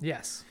Long.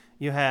 Yes.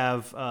 You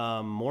have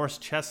Morris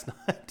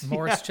Chestnut.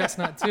 Morris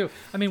Chestnut too.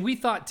 I mean, we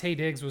thought Taye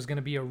Diggs was going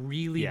to be a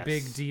really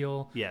big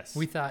deal. Yes.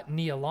 We thought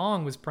Nia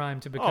Long was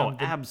primed to become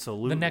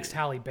absolutely the next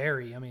Halle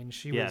Berry. I mean,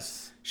 she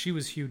was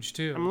huge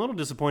too. I'm a little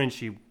disappointed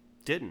she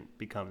didn't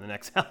become the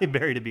next Halle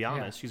Berry, to be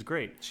honest. She's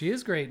great. She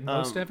is great in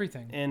most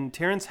everything. And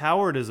Terrence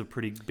Howard is a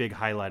pretty big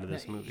highlight of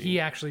this movie. He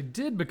actually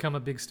did become a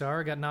big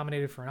star, got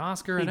nominated for an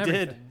Oscar and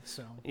everything. Did.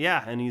 So.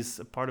 Yeah, and he's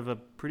a part of a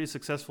pretty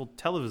successful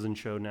television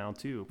show now,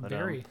 too. But,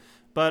 Very.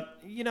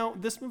 But,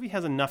 this movie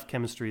has enough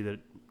chemistry that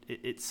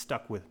it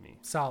stuck with me.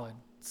 Solid.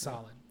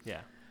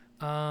 Yeah.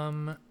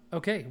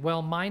 Okay,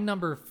 well, my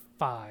number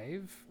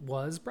 5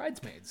 was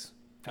Bridesmaids.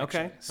 Actually.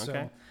 Okay.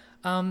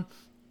 So,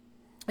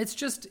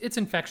 it's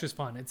infectious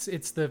fun.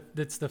 It's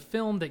the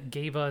film that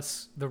gave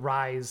us the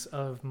rise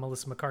of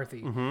Melissa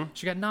McCarthy. Mm-hmm.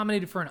 She got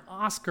nominated for an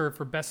Oscar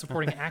for Best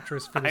Supporting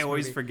Actress for this I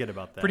always movie, forget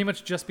about that. pretty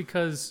much just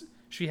because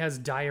she has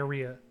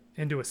diarrhea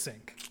into a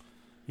sink.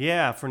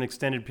 Yeah, for an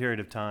extended period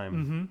of time.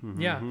 Mm-hmm.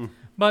 Mm-hmm. Yeah,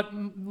 but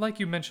like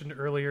you mentioned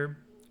earlier,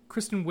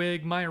 Kristen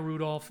Wiig, Maya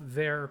Rudolph,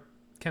 their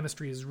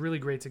chemistry is really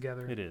great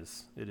together. It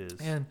is.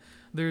 And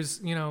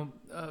there's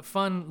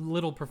fun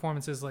little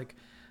performances like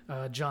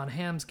John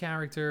Hamm's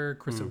character.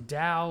 Chris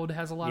O'Dowd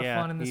has a lot of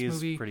fun in this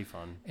movie. Yeah, pretty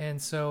fun. And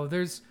so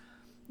there's,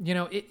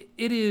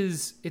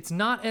 it's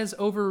not as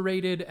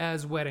overrated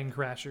as Wedding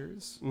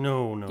Crashers.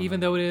 No. Even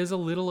though it is a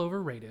little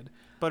overrated.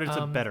 But it's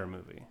a better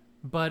movie.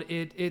 But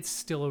it's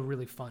still a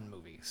really fun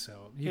movie.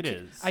 So it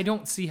is. I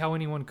don't see how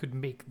anyone could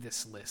make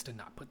this list and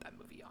not put that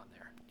movie on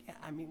there. Yeah,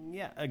 I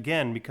mean,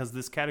 again, because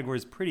this category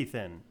is pretty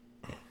thin.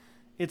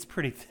 It's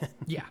pretty thin.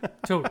 Yeah,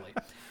 totally.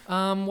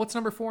 What's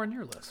number 4 on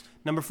your list?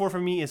 Number 4 for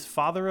me is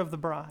Father of the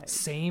Bride.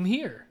 Same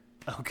here.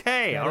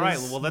 Okay, all right.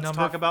 Well, let's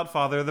talk about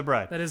Father of the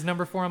Bride. That is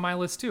number 4 on my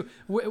list, too.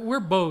 We're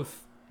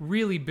both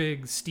really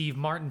big Steve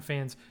Martin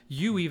fans.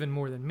 You even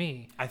more than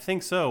me. I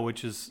think so,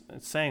 which is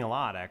saying a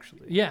lot,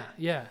 actually.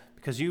 Yeah.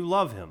 Because you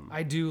love him.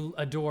 I do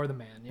adore the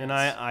man, yes. And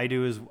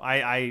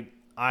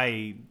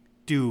I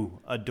do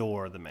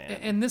adore the man.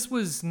 And this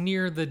was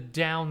near the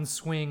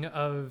downswing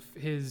of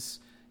his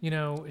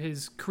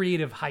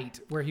creative height,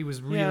 where he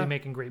was really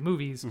making great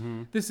movies.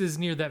 Mm-hmm. This is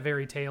near that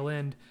very tail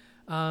end.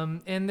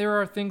 And there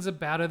are things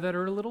about it that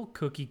are a little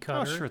cookie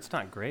cutter. Oh, sure, it's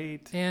not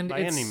great and by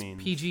any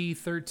means.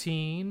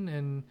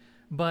 PG-13,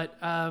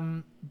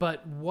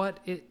 but what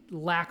it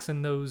lacks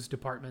in those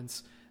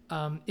departments,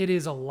 it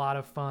is a lot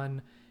of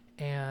fun,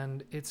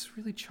 and it's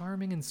really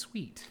charming and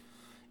sweet.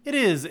 It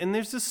is, and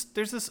there's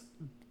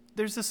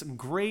this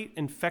great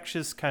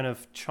infectious kind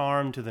of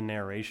charm to the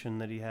narration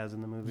that he has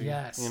in the movie.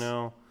 Yes,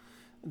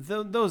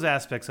 those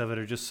aspects of it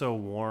are just so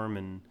warm,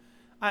 and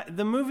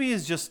the movie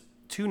is just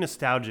too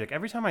nostalgic.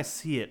 Every time I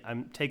see it,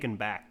 I'm taken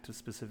back to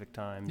specific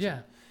times.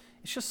 Yeah,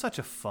 it's just such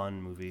a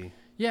fun movie.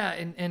 Yeah,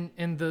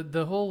 and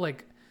the whole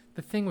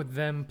the thing with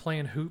them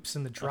playing hoops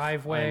in the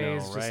driveway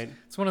is just, right?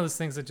 It's one of those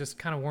things that just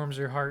kind of warms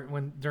your heart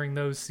during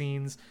those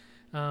scenes.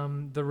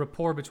 The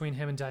rapport between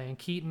him and Diane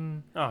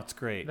Keaton. Oh, it's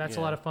great. That's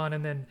a lot of fun.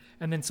 And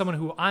then someone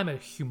who I'm a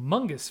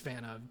humongous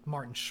fan of,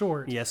 Martin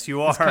Short. Yes,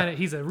 you are.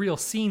 He's a real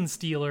scene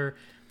stealer,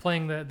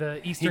 playing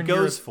the Eastern. He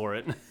goes for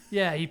it.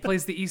 Yeah, he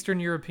plays the Eastern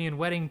European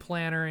wedding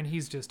planner, and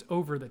he's just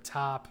over the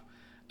top.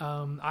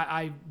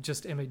 I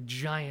just am a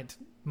giant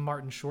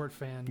Martin Short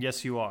fan.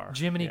 Yes, you are.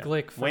 Jiminy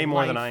Glick. For way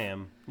more than I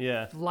am.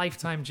 Yeah.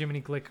 Lifetime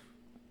Jiminy Glick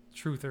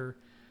truther.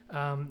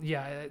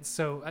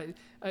 So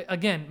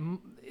again,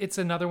 it's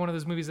another one of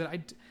those movies that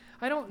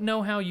I don't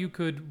know how you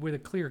could, with a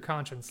clear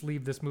conscience,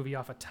 leave this movie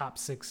off a top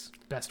 6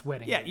 best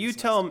wedding movies. Yeah, you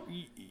tell them,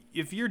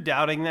 if you're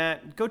doubting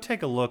that, go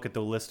take a look at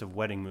the list of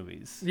wedding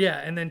movies. Yeah,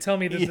 and then tell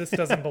me that this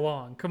doesn't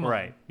belong. Come on.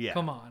 Right, yeah.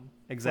 Come on.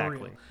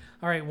 Exactly.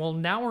 All right, well,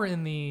 now we're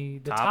in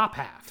the top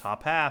half.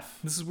 Top half.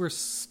 This is where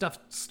stuff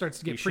starts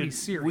to get pretty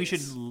serious. We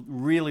should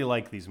really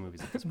like these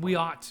movies at this point. We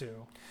ought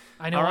to.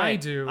 I know right. I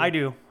do.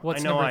 do.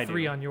 What's number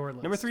 3 on your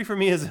list? Number 3 for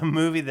me is a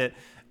movie that,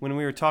 when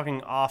we were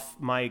talking off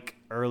mic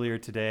earlier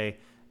today,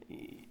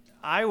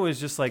 I was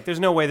just like,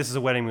 there's no way this is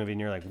a wedding movie. And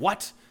you're like,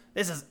 what?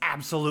 This is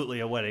absolutely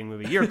a wedding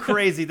movie. You're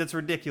crazy. That's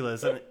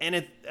ridiculous.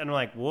 And I'm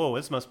like, whoa,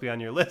 this must be on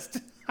your list.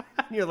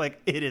 And you're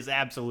like, it is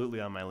absolutely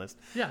on my list.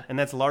 Yeah. And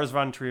that's Lars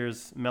von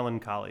Trier's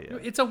Melancholia.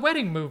 It's a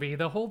wedding movie.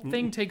 The whole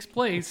thing takes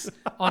place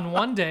on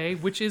one day,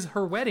 which is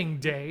her wedding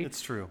day.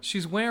 It's true.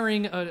 She's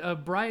wearing a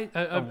wedding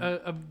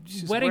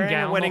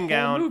gown. A wedding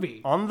gown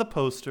movie. On the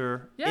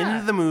poster, Yeah.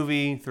 in the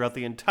movie, throughout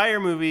the entire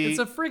movie. It's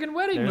a friggin'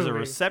 wedding movie. There's a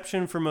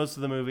reception for most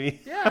of the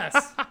movie.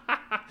 Yes.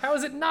 How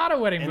is it not a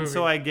wedding movie? And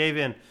so I gave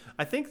in.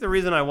 I think the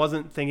reason I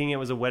wasn't thinking it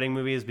was a wedding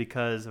movie is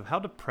because of how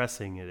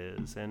depressing it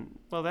is. And,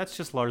 well, that's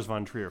just Lars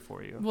von Trier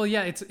for you. Well,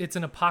 yeah, it's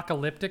an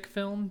apocalyptic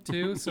film,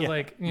 too. So,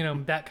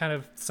 that kind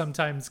of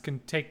sometimes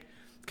can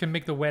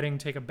make the wedding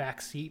take a back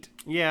seat.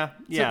 Yeah.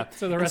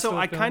 So the rest of the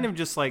I film, kind of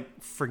just,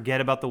 forget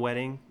about the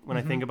wedding when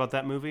I think about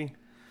that movie.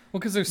 Well,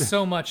 because there's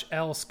so much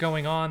else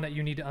going on that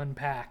you need to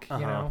unpack, you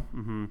know?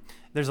 Mm-hmm.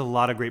 There's a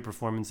lot of great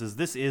performances.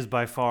 This is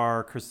by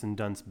far Kristen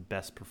Dunst's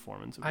best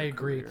performance of her I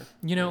agree.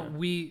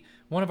 career.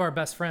 One of our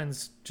best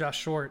friends, Josh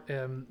Short,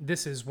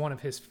 this is one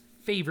of his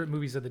favorite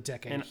movies of the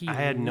decade. And I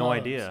had no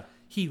idea.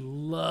 He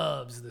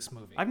loves this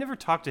movie. I've never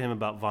talked to him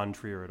about Von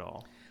Trier at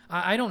all.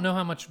 I don't know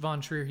how much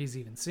Von Trier he's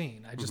even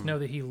seen. I just know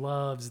that he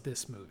loves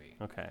this movie.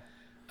 Okay.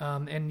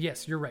 And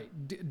yes, you're right.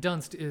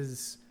 Dunst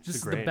is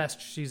the best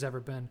she's ever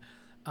been.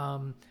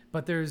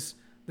 But there's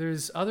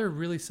other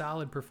really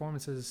solid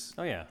performances.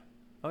 Oh yeah.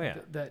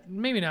 That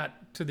maybe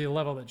not to the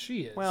level that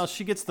she is. Well,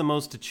 she gets the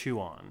most to chew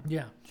on.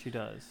 Yeah, she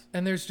does.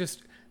 And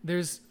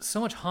there's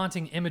so much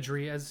haunting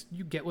imagery, as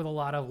you get with a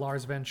lot of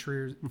Lars von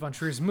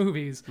Trier's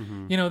movies.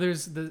 Mm-hmm. You know,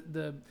 there's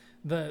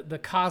the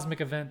cosmic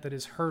event that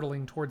is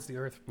hurtling towards the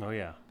earth. Oh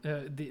yeah.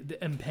 The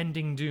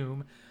impending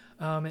doom.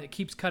 And it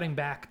keeps cutting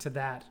back to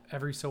that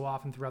every so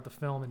often throughout the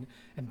film,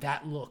 and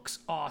that looks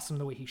awesome.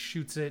 The way he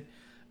shoots it,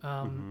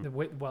 the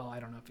way, well,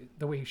 I don't know if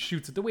the way he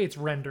shoots it, the way it's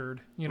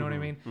rendered. You know what I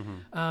mean?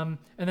 And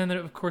then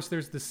of course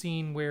there's the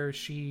scene where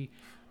she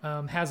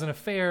has an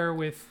affair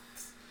with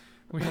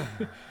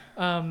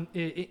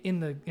in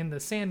the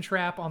sand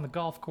trap on the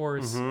golf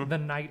course the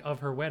night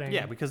of her wedding.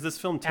 Yeah, because this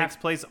film takes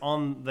place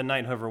on the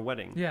night of her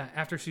wedding. Yeah,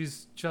 after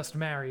she's just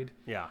married.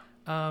 Yeah.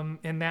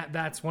 And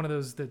that's one of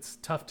those that's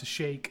tough to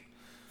shake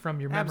from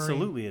your memory.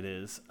 Absolutely it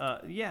is.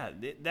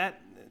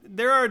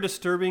 There are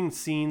disturbing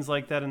scenes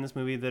like that in this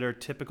movie that are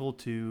typical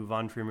to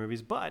Von Trier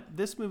movies, but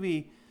this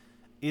movie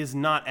is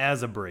not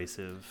as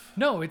abrasive.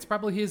 No, it's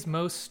probably his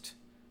most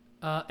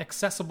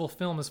accessible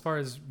film as far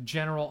as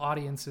general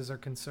audiences are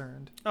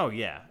concerned. Oh,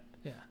 yeah.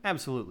 Yeah.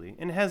 Absolutely.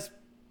 And it has,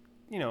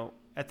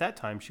 at that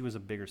time, she was a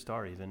bigger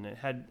star even. It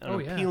had an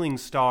yeah. appealing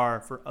star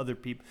for other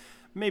people,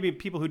 maybe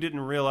people who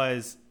didn't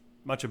realize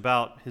much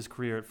about his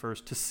career at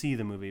first to see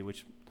the movie,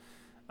 which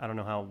I don't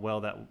know how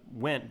well that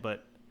went,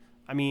 but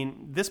I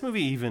mean, this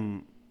movie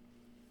even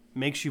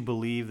makes you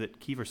believe that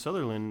Kiefer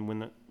Sutherland,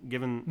 when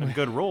given a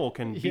good role,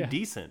 can be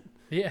decent.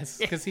 Yes,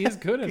 because he is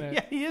good in it.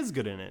 Yeah, he is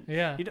good in it.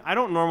 Yeah. I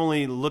don't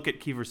normally look at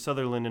Kiefer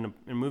Sutherland in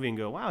a movie and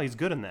go, wow, he's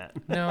good in that.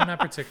 No, not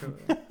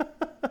particularly.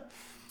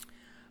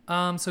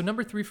 So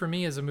number 3 for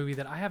me is a movie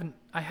that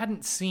I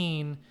hadn't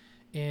seen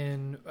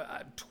in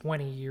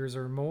 20 years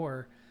or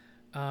more.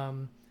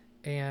 And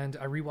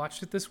I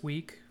rewatched it this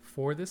week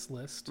for this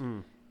list.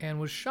 And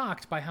was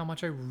shocked by how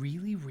much I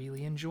really,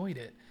 really enjoyed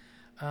it.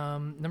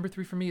 Number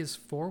 3 for me is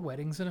 4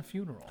 Weddings and a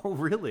Funeral. Oh,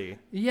 really?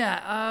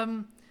 Yeah.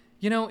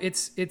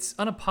 It's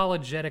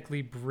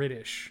unapologetically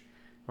British,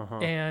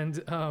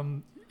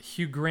 and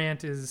Hugh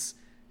Grant is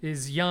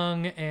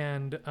young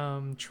and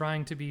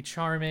trying to be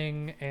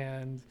charming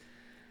and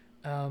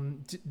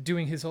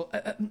doing his whole.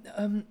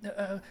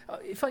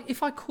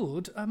 If I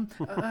could,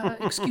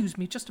 excuse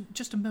me,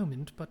 just a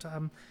moment, but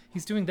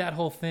he's doing that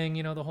whole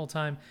thing, the whole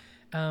time.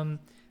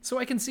 So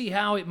I can see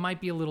how it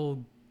might be a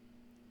little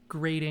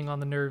grating on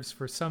the nerves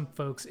for some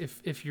folks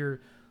if you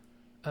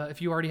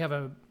already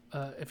have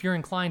if you're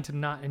inclined to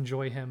not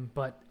enjoy him,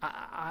 but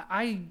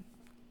I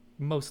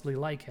mostly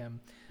like him,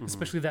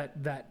 especially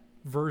that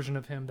version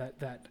of him,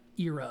 that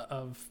era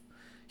of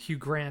Hugh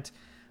Grant.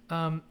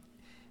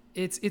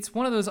 It's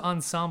one of those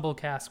ensemble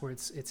casts where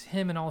it's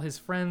him and all his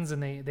friends,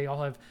 and they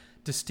all have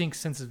distinct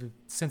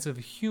sense of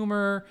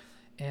humor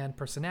and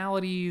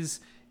personalities.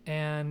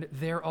 And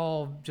they're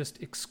all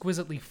just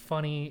exquisitely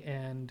funny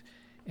and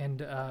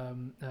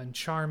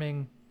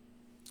charming.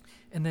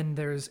 And then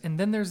there's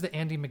the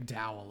Andie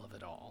MacDowell of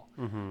it all,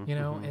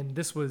 And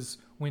this was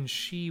when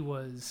she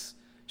was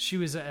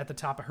at the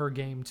top of her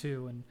game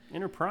too, and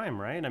in her prime,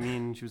 right? I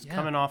mean, she was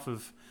coming off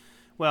of,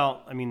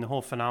 the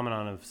whole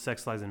phenomenon of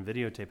Sex, Lies, and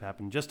Videotape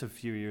happened just a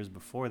few years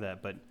before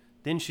that, but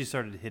then she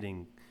started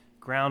hitting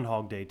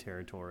Groundhog Day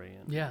territory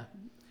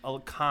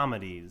and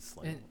comedies.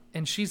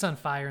 And she's on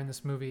fire in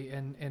this movie,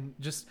 and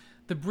just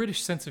the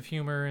British sense of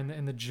humor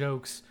and the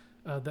jokes,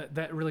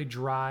 that really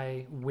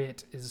dry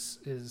wit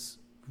is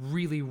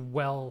really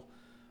well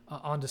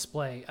on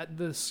display.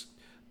 The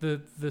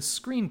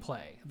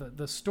screenplay,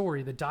 the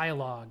story, the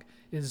dialogue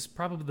is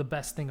probably the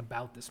best thing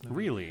about this movie.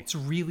 Really? It's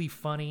really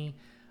funny.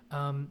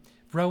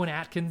 Rowan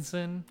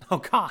Atkinson. Oh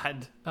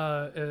God.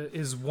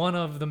 Is one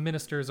of the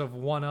ministers of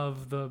one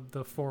of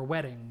the 4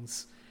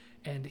 weddings.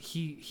 And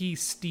he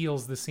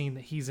steals the scene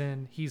that he's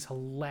in. He's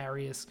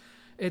hilarious.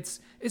 It's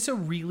a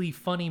really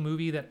funny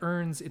movie that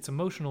earns its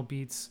emotional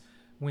beats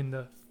when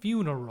the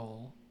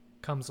funeral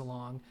comes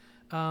along.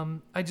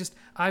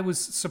 I was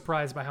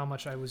surprised by how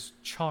much I was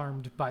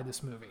charmed by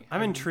this movie.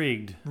 I'm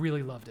intrigued.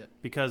 Really loved it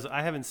because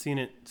I haven't seen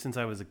it since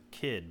I was a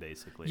kid,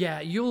 basically. Yeah,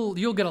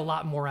 you'll get a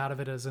lot more out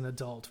of it as an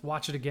adult.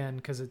 Watch it again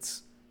because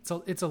it's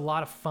a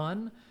lot of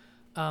fun.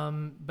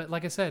 But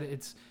like I said,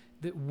 it's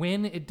that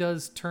when it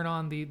does turn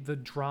on the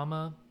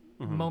drama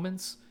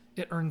moments,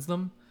 it earns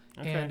them,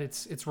 and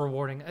it's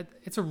rewarding.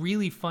 It's a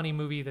really funny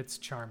movie that's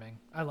charming.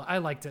 I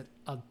liked it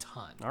a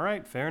ton. All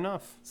right, fair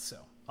enough. So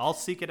I'll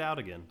seek it out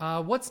again.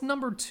 What's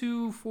number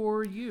 2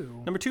 for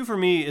you? Number 2 for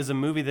me is a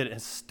movie that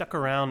has stuck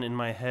around in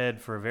my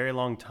head for a very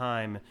long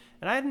time,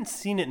 and I hadn't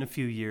seen it in a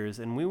few years.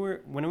 And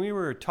when we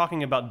were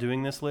talking about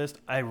doing this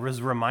list, I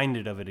was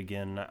reminded of it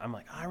again. I'm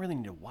like, I really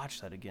need to watch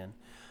that again.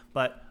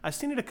 But I've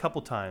seen it a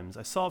couple times.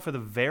 I saw it for the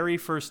very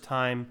first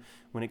time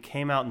when it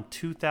came out in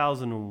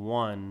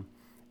 2001.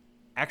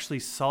 Actually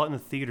saw it in the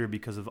theater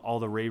because of all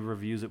the rave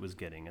reviews it was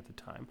getting at the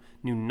time.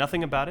 Knew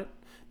nothing about it.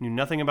 Knew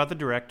nothing about the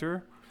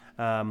director.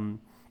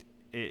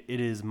 it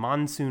is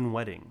Monsoon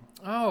Wedding.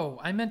 Oh,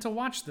 I meant to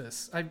watch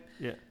this.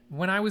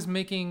 When I was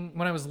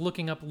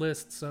looking up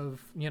lists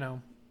of,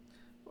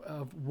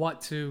 of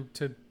what to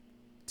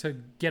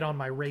get on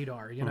my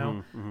radar,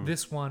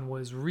 this one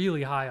was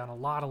really high on a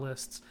lot of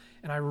lists,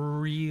 and I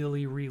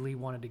really, really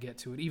wanted to get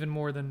to it, even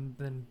more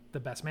than The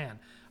Best Man.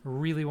 I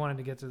really wanted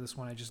to get to this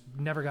one. I just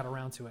never got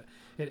around to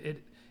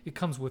it. It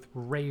comes with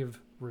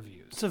rave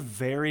reviews. It's a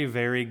very,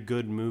 very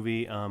good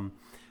movie.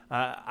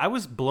 I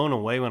was blown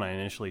away when I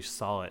initially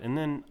saw it, and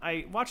then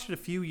I watched it a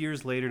few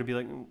years later to be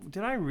like,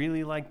 did I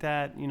really like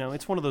that?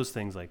 It's one of those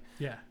things like,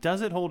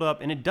 does it hold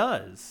up? And it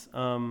does.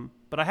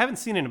 But I haven't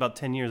seen it in about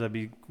 10 years.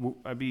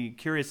 I'd be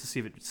curious to see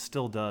if it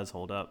still does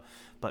hold up.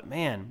 But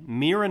man,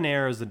 Mira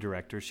Nair is the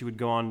director. She would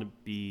go on to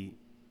be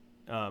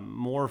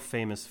more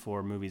famous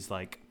for movies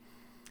like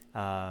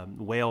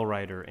Whale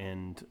Rider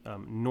and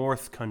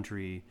North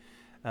Country.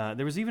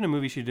 There was even a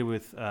movie she did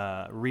with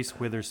Reese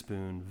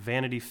Witherspoon,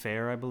 Vanity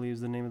Fair, I believe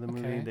is the name of the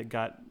movie, that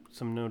got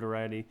some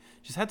notoriety.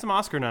 She's had some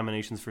Oscar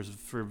nominations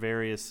for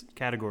various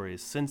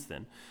categories since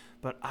then.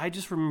 But I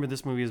just remember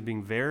this movie as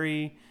being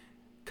very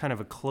kind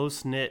of a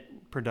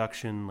close-knit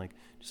production, like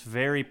just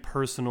very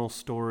personal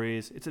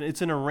stories.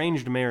 It's an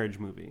arranged marriage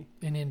movie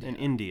in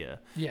India.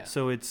 Yeah.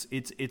 So it's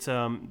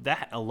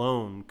that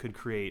alone could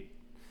create,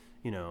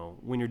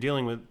 when you're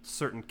dealing with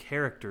certain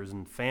characters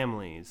and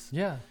families.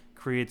 Yeah.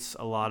 Creates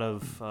a lot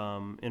of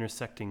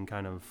intersecting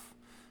kind of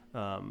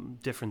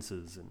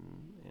differences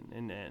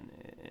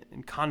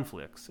and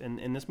conflicts,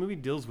 and this movie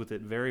deals with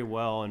it very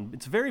well, and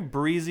it's very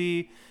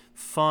breezy,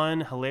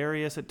 fun,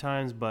 hilarious at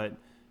times, but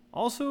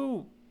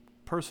also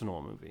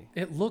personal movie.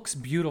 It looks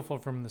beautiful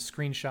from the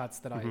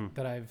screenshots that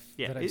I've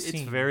seen.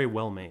 It's very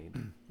well made.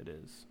 It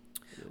is.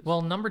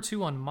 Well, number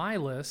 2 on my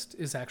list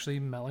is actually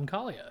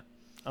Melancholia.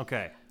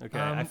 Okay.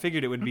 I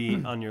figured it would be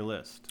on your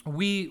list.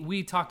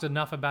 We talked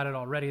enough about it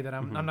already that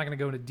I'm not going to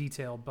go into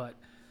detail, but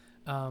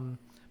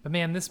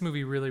man, this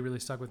movie really, really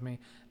stuck with me.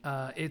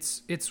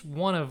 It's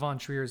one of Von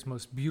Trier's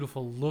most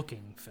beautiful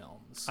looking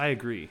films. I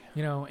agree.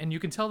 And you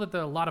can tell that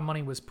a lot of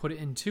money was put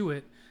into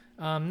it.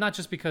 Not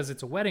just because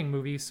it's a wedding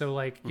movie, so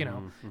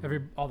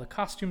all the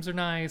costumes are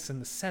nice and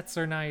the sets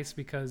are nice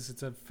because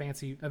it's a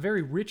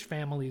very rich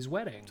family's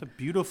wedding. It's a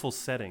beautiful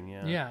setting,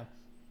 yeah. Yeah,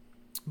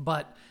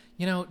 but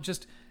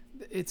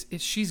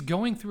she's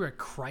going through a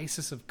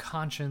crisis of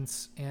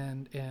conscience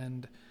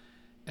and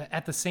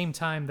at the same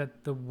time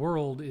that the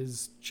world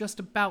is just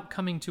about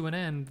coming to an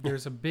end.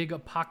 There's a big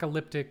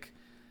apocalyptic,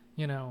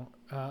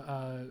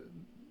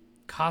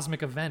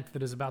 cosmic event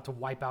that is about to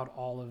wipe out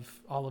all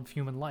of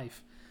human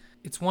life.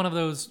 It's one of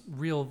those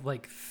real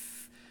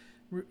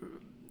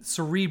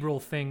cerebral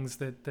things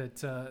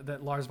that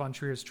Lars von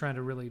Trier is trying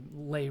to really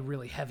lay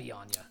really heavy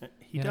on you.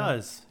 He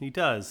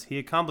does. He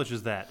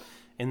accomplishes that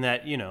in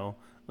that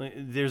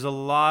there's a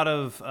lot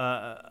of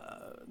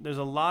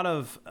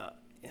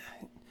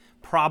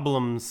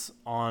problems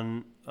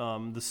on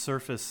the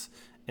surface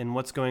and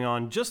what's going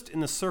on just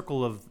in the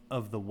circle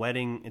of the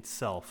wedding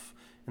itself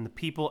and the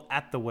people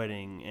at the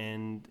wedding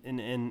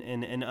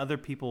and other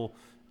people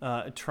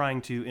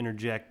trying to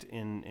interject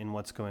in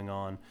what's going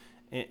on,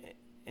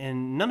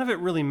 and none of it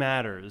really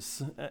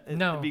matters.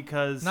 No,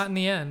 because not in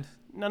the end.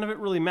 None of it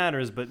really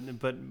matters,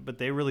 but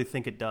they really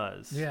think it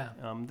does. Yeah.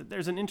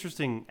 There's an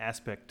interesting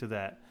aspect to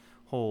that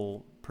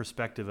whole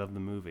perspective of the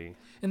movie,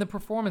 and the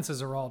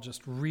performances are all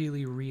just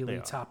really, really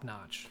top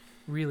notch.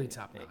 Really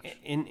top notch.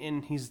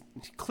 And he's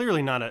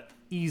clearly not an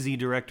easy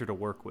director to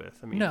work with.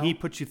 I mean, he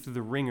puts you through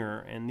the ringer,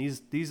 and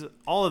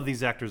all of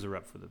these actors are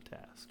up for the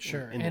task.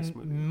 Sure, in and this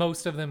movie.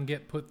 Most of them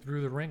get put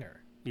through the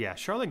ringer. Yeah,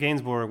 Charlotte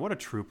Gainsbourg, what a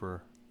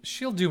trooper.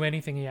 She'll do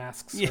anything he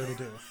asks her to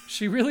do.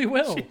 She really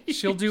will.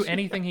 She'll do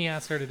anything he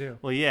asks her to do.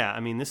 Well, yeah, I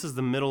mean, this is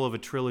the middle of a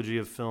trilogy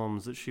of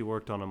films that she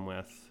worked on him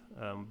with,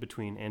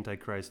 between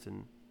Antichrist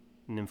and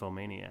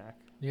Nymphomaniac.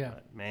 Yeah.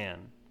 But,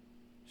 man,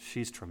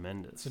 she's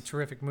tremendous. It's a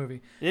terrific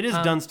movie. It is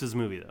Dunst's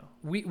movie, though.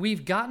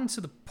 We've gotten to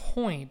the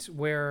point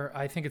where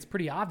I think it's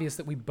pretty obvious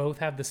that we both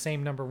have the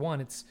same number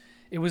one.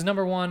 It was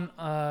number one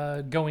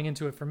going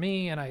into it for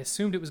me, and I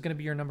assumed it was going to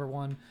be your number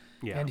one.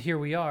 Yeah. And here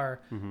we are.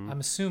 Mm-hmm.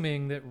 I'm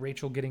assuming that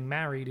Rachel Getting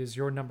Married is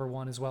your number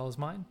one as well as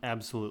mine.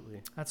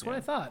 Absolutely. That's what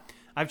I thought.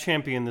 I've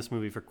championed this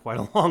movie for quite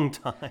a long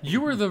time.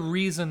 You were the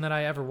reason that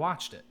I ever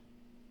watched it.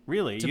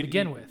 Really? To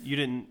begin with. You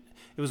didn't...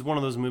 It was one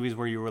of those movies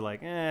where you were like,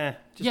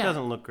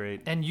 doesn't look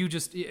great. And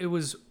it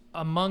was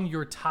among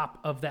your top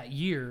of that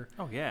year.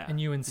 Oh, yeah.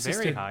 And you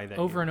insisted Very high that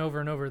over year. And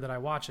over and over that I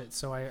watch it.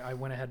 So I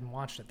went ahead and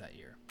watched it that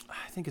year.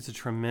 I think it's a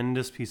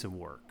tremendous piece of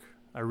work.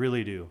 I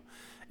really do.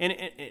 And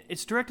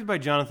it's directed by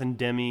Jonathan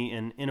Demme,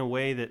 and in a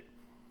way that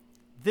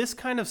this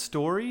kind of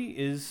story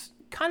is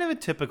kind of a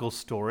typical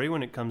story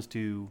when it comes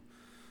to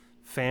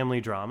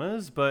family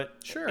dramas. But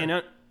sure.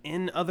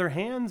 In other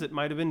hands, it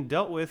might have been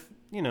dealt with,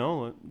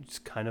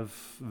 just kind of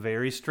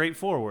very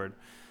straightforward.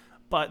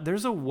 But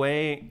there's a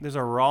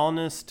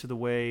rawness to the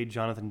way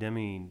Jonathan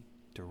Demme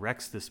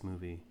directs this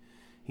movie.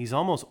 He's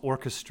almost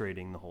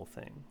orchestrating the whole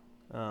thing.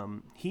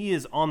 He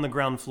is on the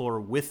ground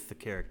floor with the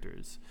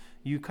characters.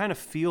 You kind of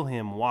feel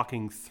him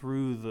walking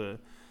through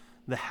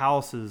the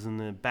houses and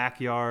the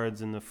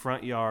backyards and the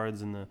front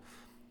yards and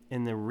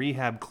the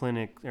rehab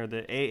clinic or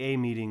the AA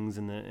meetings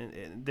and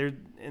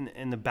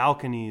the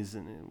balconies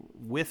and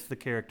with the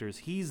characters.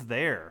 He's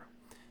there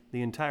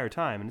the entire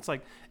time, and it's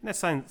like, and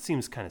that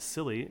seems kind of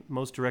silly.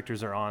 Most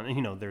directors are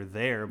on, they're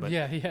there, but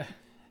yeah.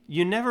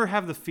 You never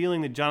have the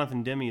feeling that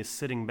Jonathan Demme is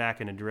sitting back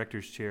in a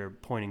director's chair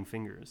pointing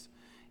fingers.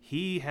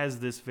 He has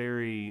this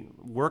very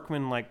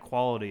workman-like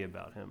quality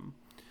about him.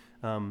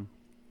 And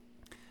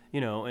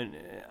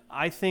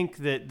I think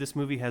that this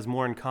movie has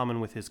more in common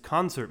with his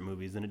concert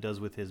movies than it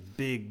does with his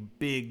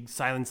big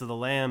Silence of the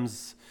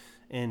Lambs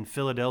and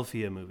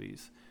Philadelphia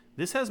movies.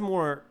 This has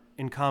more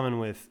in common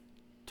with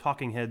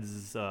Talking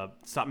Heads'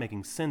 Stop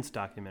Making Sense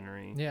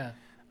documentary. Yeah.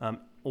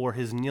 Or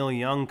his Neil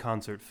Young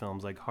concert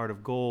films like Heart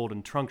of Gold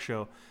and Trunk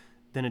Show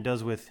than it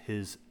does with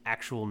his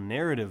actual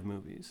narrative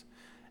movies.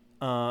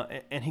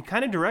 And he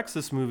kind of directs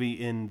this movie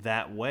in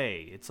that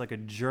way. It's like a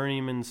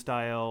journeyman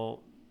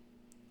style,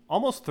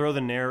 almost throw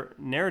the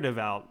narrative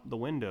out the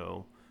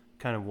window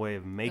kind of way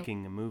of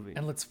making a movie.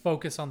 And let's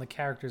focus on the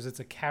characters. It's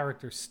a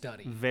character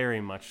study. Very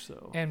much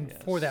so. And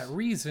yes. for that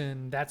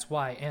reason, that's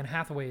why Anne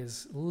Hathaway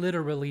has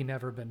literally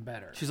never been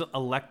better. She's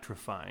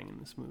electrifying in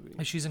this movie.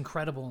 And she's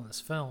incredible in this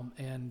film.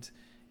 And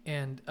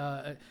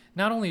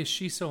not only is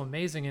she so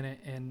amazing in it,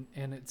 and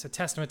it's a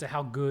testament to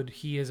how good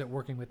he is at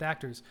working with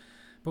actors,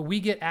 but we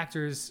get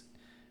actors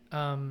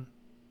in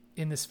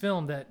this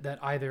film that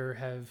either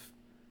have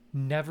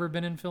never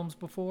been in films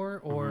before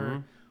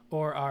or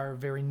are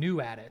very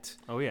new at it.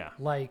 Oh, yeah.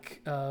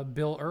 Like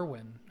Bill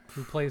Irwin,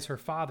 who plays her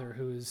father,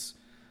 who's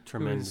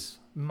tremendous.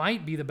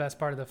 Might be the best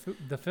part of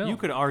the film. You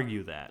could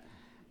argue that.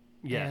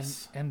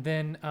 Yes. And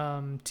then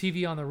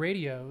TV on the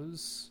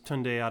radios.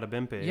 Tunde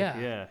Adebimpe.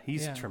 Yeah.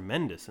 He's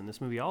tremendous in this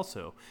movie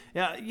also.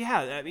 Yeah.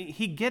 I mean,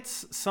 he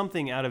gets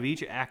something out of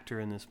each actor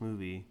in this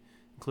movie,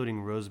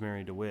 including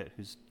Rosemary DeWitt,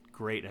 who's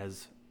great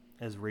as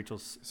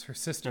Rachel's... It's her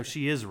sister. No,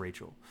 she is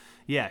Rachel.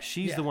 Yeah,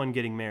 she's the one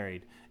getting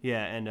married.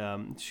 Yeah,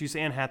 and she's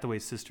Anne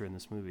Hathaway's sister in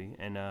this movie.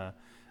 And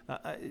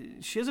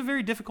she has a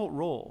very difficult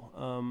role.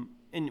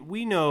 And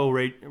we know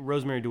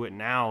Rosemary DeWitt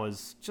now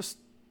is just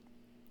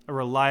a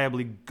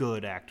reliably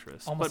good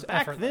actress. Almost but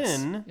back effortless.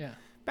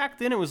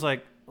 then it was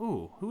like,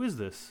 ooh, who is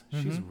this?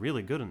 She's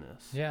really good in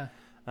this. Yeah.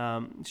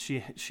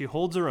 She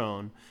holds her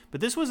own.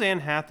 But this was Anne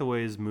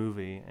Hathaway's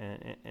movie,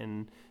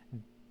 and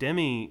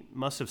Demme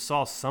must have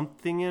saw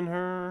something in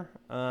her,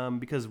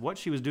 because what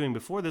she was doing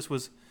before this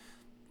was,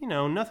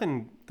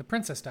 nothing... The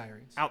Princess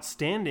Diaries.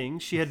 Outstanding.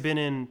 She had been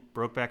in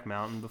Brokeback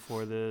Mountain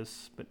before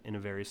this, but in a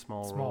very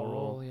small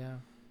role. Yeah.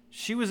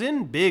 She was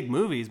in big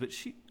movies, but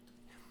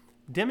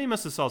Demme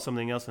must have saw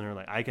something else in her,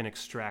 like, I can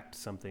extract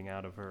something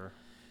out of her.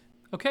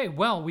 Okay,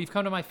 well, we've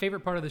come to my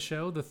favorite part of the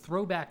show, the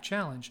Throwback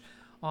Challenge.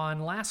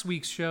 On last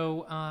week's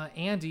show,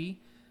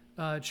 Andy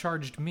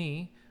charged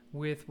me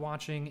with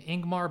watching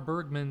Ingmar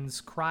Bergman's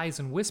Cries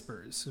and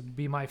Whispers. It would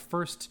be my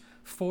first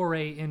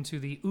foray into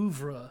the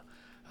oeuvre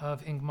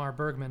of Ingmar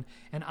Bergman.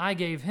 And I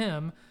gave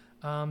him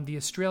the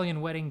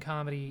Australian wedding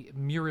comedy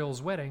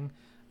Muriel's Wedding,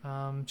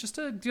 just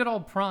to get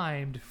all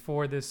primed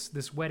for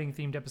this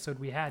wedding-themed episode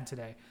we had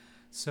today.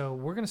 So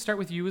we're going to start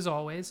with you, as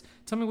always.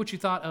 Tell me what you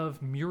thought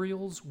of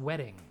Muriel's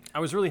Wedding. I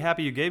was really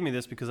happy you gave me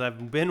this because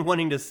I've been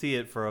wanting to see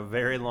it for a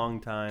very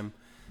long time.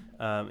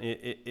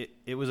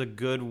 It was a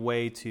good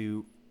way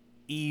to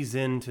ease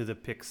into the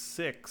pick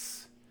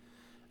six.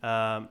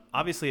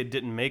 Obviously, it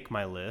didn't make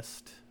my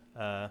list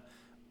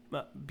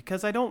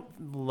because I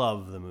don't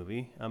love the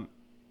movie.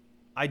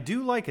 I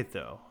do like it,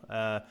 though.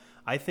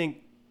 I think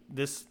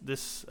this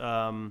is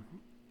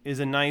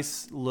a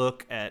nice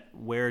look at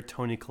where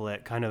Toni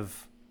Collette kind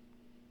of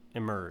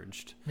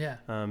emerged.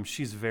 Yeah.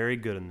 She's very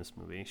good in this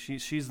movie.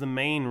 She's the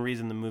main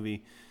reason the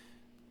movie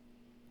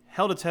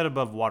held its head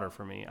above water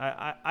for me.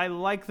 I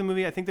like the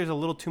movie. I think there's a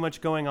little too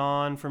much going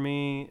on for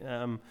me.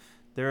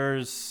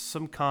 There's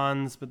some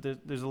cons, but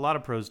there's a lot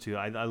of pros too.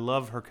 I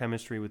love her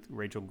chemistry with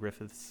Rachel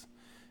Griffiths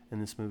in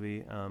this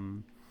movie.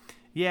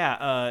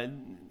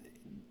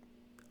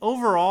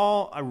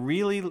 Overall, I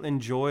really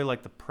enjoy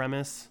like the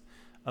premise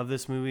of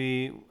this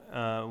movie,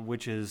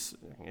 which is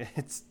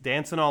it's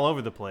dancing all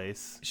over the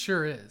place.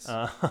 Sure is.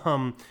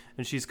 And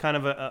she's kind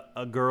of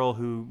a girl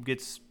who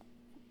gets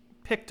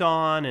picked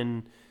on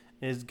and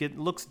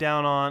looked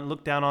down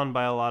on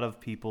by a lot of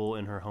people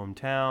in her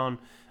hometown.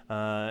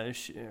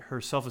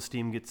 Her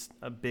self-esteem gets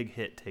a big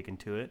hit taken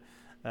to it.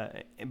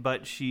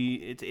 But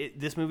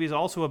this movie is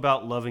also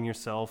about loving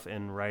yourself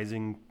and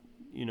rising,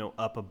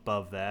 up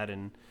above that.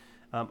 And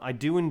I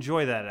do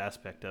enjoy that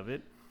aspect of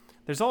it.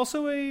 There's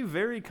also a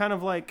very kind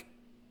of like,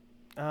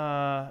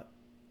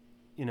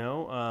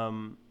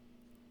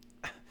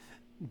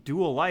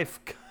 dual life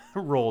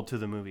role to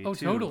the movie. Oh,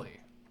 too.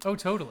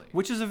 Totally.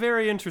 Which is a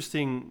very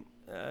interesting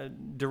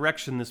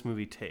direction this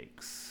movie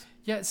takes.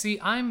 Yeah, see,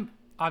 I'm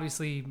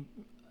obviously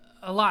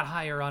a lot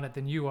higher on it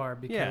than you are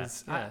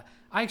because I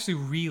actually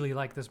really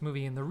like this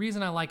movie. And the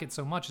reason I like it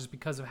so much is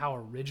because of how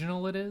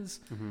original it is.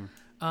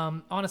 Mm-hmm.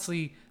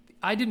 Honestly,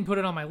 I didn't put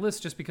it on my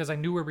list just because I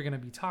knew we were going to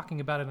be talking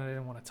about it and I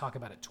didn't want to talk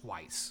about it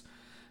twice.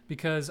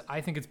 because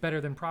I think it's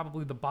better than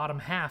probably the bottom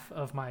half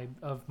of my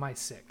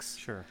 6.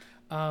 Sure.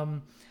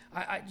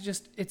 I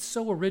just, it's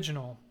so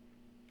original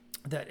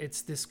that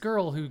it's this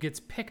girl who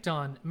gets picked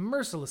on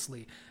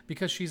mercilessly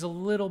because she's a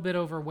little bit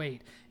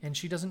overweight and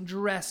she doesn't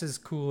dress as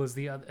cool as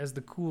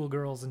the cool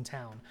girls in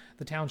town.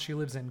 The town she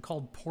lives in,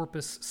 called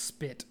Porpoise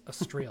Spit,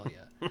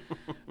 Australia.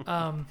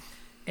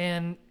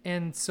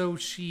 And so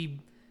she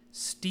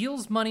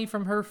steals money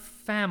from her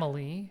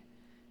family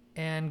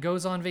and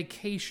goes on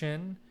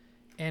vacation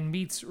and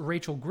meets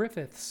Rachel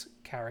Griffith's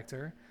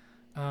character.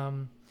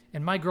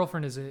 And my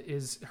girlfriend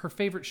is her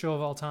favorite show of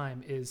all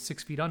time is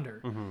 6 Feet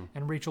Under,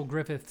 and Rachel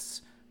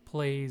Griffiths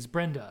plays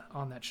Brenda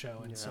on that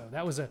show, and so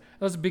that was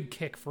a big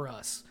kick for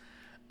us.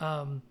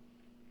 And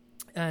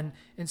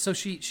so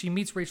she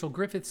meets Rachel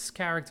Griffiths'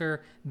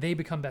 character. They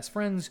become best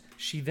friends.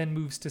 She then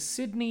moves to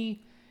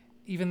Sydney,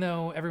 even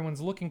though everyone's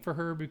looking for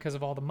her because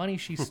of all the money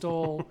she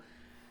stole.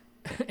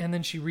 And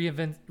then she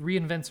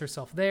reinvents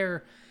herself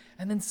there,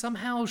 and then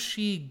somehow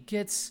she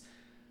gets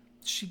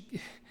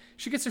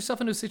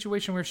herself into a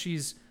situation where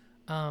she's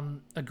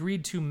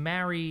agreed to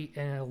marry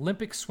an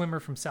Olympic swimmer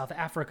from South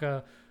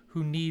Africa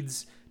who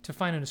needs to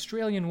find an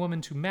Australian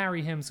woman to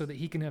marry him so that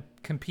he can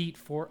compete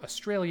for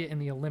Australia in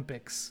the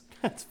Olympics.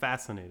 That's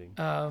fascinating.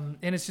 And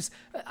it's just,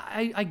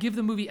 I give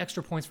the movie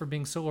extra points for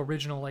being so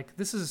original. Like,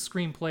 this is a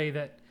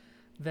screenplay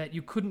that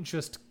you couldn't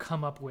just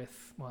come up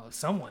with. Well,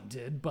 someone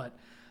did, but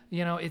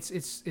you know, it's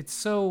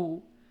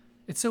so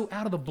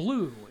out of the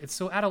blue. It's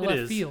so out of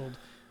left field.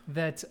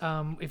 That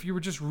if you were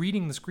just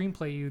reading the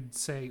screenplay, you'd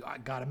say, I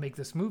gotta make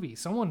this movie.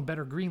 Someone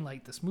better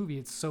greenlight this movie.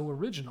 It's so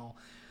original.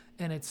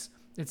 And it's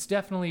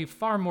definitely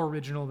far more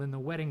original than the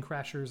Wedding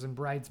Crashers and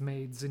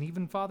Bridesmaids and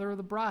even Father of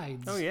the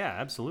Brides. Oh, yeah,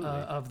 absolutely.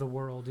 Of the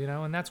world, you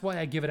know? And that's why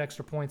I give it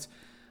extra points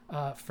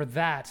for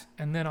that.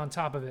 And then on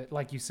top of it,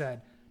 like you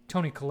said,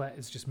 Toni Collette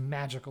is just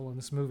magical in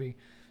this movie.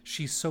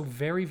 She's so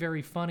very,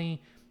 very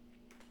funny.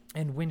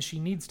 And when she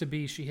needs to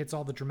be, she hits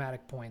all the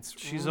dramatic points.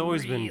 She's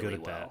always been good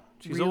at that.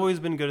 She's always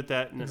been good at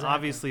that, and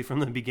obviously from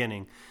the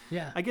beginning.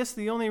 Yeah. I guess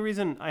the only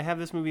reason I have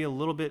this movie a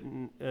little bit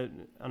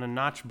on a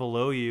notch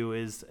below you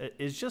is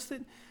just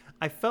that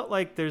I felt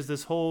like there's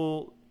this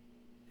whole...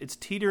 It's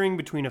teetering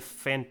between a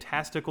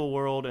fantastical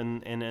world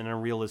and a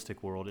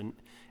realistic world. And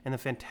the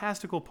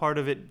fantastical part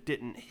of it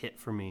didn't hit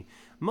for me.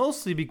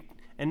 Mostly because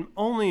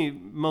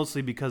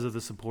of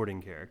the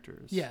supporting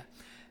characters. Yeah.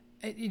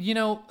 You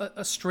know,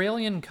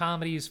 Australian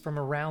comedies from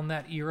around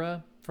that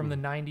era, from the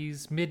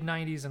 90s,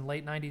 mid-90s and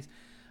late 90s,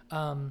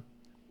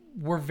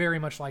 were very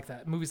much like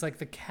that. Movies like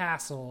The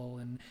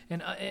Castle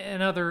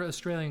and other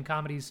Australian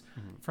comedies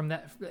from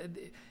that,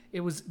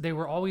 they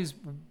were always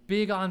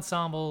big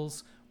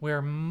ensembles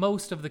where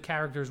most of the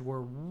characters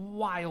were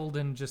wild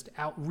and just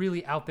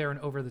really out there and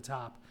over the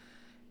top.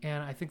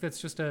 And I think that's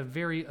just a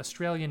very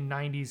Australian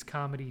 90s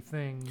comedy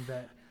thing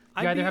that...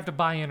 You either have to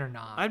buy in or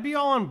not. I'd be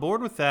all on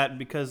board with that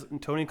because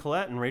Toni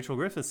Collette and Rachel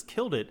Griffiths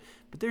killed it.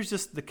 But there's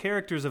just the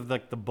characters of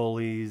like the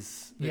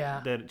bullies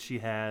that she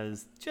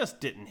has just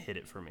didn't hit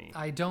it for me.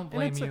 I don't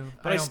blame you.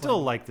 But I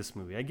still like this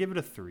movie. I give it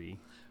a 3.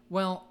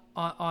 Well,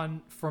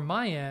 from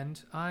my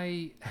end,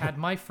 I had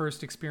my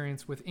first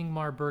experience with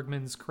Ingmar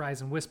Bergman's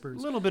Cries and Whispers.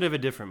 A little bit of a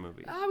different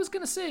movie. I was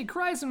going to say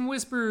Cries and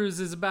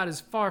Whispers is about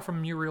as far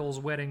from Muriel's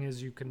Wedding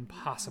as you can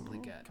possibly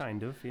get.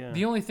 Kind of, yeah.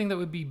 The only thing that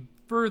would be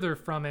further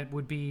from it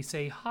would be,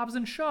 say, Hobbs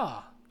and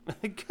Shaw.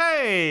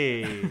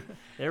 Okay.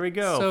 There we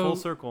go. Full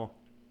circle.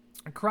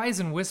 Cries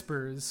and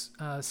Whispers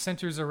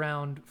centers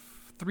around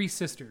 3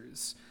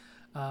 sisters,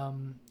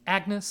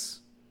 Agnes,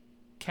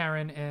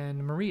 Karen,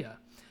 and Maria,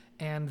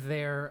 and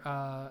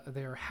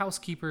their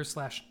housekeeper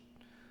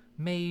 /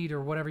 maid,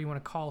 or whatever you want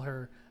to call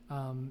her,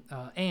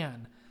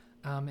 Anne.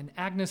 And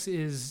Agnes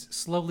is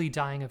slowly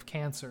dying of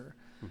cancer,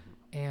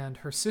 and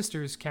her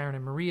sisters, Karen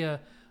and Maria,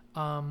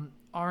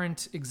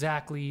 aren't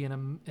exactly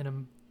in a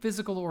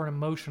physical or an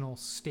emotional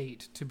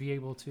state to be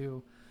able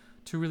to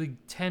really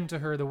tend to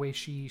her the way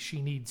she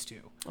needs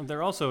to.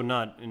 They're also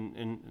not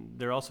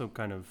they're also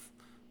kind of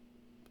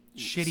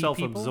shitty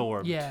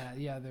self-absorbed. People?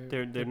 Yeah.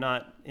 They're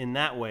not in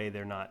that way.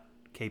 They're not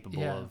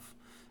capable of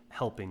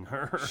helping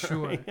her.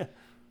 Sure.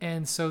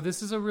 And so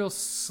this is a real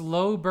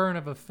slow burn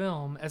of a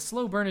film, as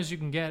slow burn as you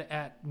can get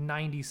at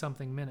 90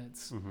 something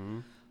minutes.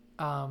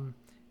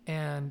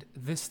 And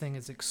this thing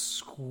is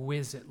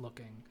exquisite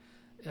looking.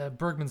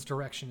 Bergman's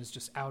direction is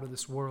just out of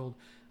this world.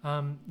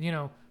 You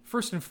know,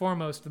 first and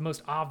foremost, the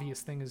most obvious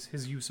thing is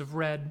his use of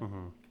red.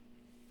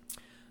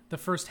 The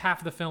first half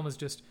of the film is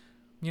just,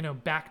 you know,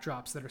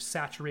 backdrops that are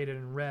saturated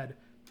in red.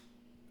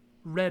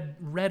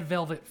 Red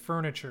velvet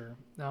furniture,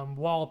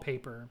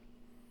 wallpaper,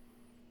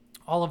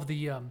 all of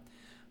the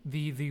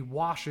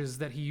washes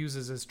that he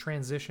uses as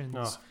transitions.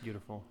 Oh,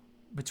 beautiful.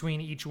 Between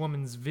each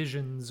woman's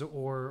visions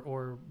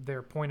or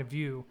their point of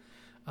view.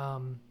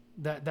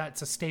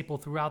 That's a staple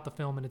throughout the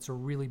film, and it's a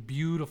really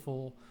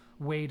beautiful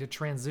way to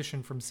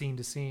transition from scene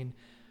to scene.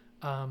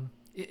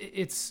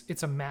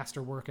 It's a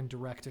masterwork in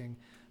directing,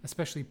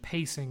 especially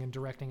pacing and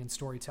directing and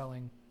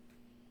storytelling.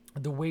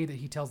 The way that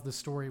he tells the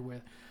story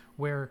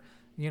where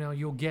you know,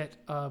 you'll get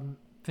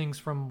things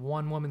from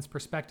one woman's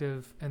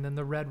perspective, and then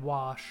the red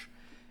wash,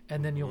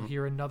 and then you'll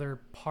hear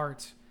another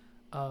part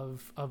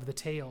of the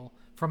tale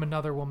from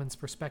another woman's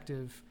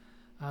perspective,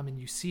 and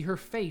you see her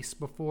face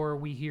before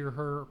we hear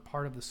her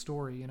part of the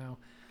story. You know,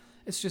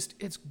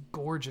 it's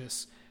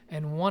gorgeous.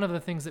 And one of the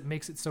things that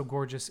makes it so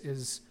gorgeous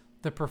is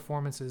the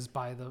performances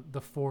by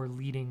the 4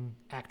 leading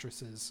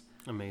actresses.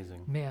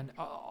 Amazing. Man,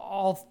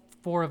 all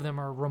 4 of them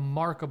are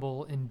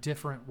remarkable in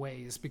different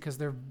ways because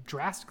they're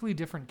drastically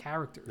different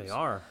characters. They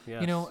are,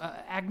 yes. You know,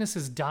 Agnes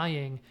is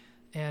dying,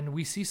 and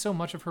we see so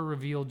much of her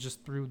revealed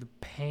just through the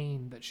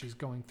pain that she's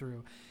going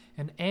through.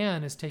 And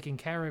Anne is taking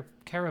care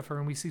of her,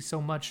 and we see so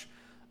much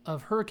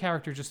of her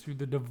character just through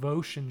the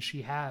devotion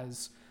she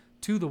has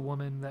to the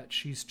woman that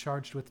she's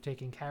charged with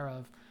taking care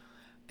of.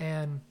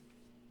 And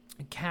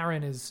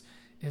Karen is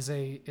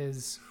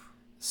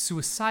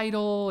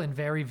suicidal and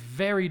very,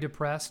 very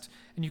depressed,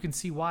 and you can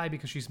see why,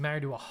 because she's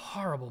married to a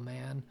horrible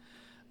man.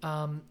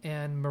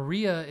 And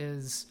Maria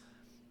is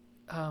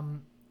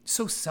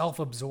so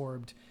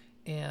self-absorbed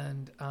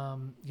and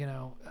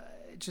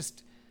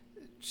just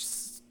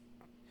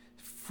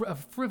a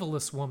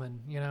frivolous woman,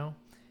 you know.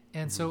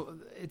 And so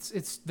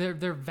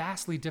they're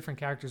vastly different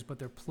characters, but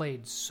they're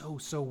played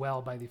so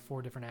well by the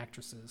 4 different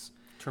actresses.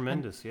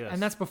 Tremendous, yes.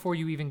 And that's before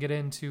you even get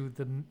into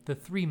the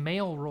 3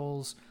 male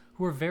roles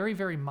who are very,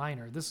 very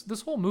minor.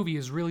 This whole movie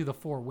is really the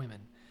 4 women.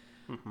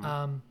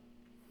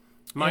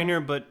 Minor,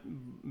 but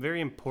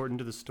very important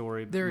to the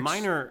story. They're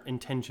minor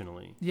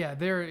intentionally. Yeah,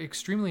 they're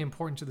extremely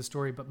important to the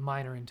story, but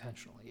minor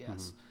intentionally,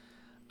 yes.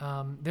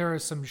 There are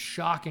some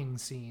shocking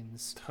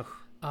scenes.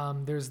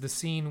 There's the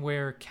scene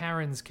where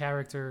Karen's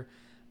character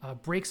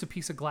breaks a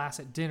piece of glass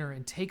at dinner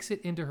and takes it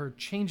into her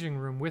changing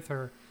room with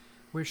her,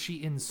 where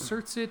she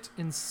inserts it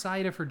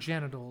inside of her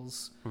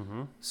genitals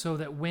so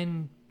that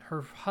when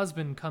her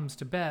husband comes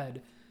to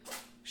bed,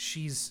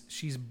 she's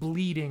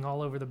bleeding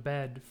all over the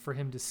bed for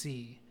him to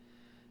see.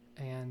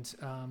 And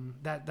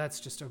that's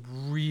just a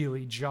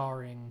really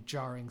jarring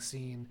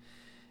scene.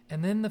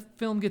 And then the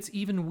film gets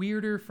even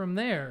weirder from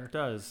there. It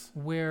does.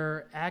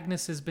 Where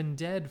Agnes has been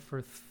dead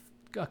for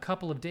a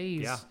couple of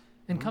days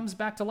and comes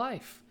back to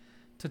life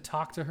to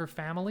talk to her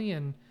family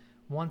and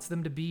wants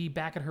them to be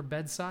back at her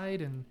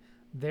bedside, and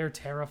they're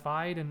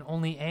terrified, and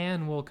only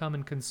Anne will come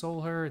and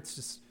console her.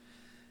 It's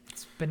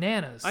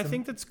bananas. I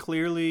think that's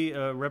clearly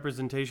a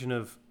representation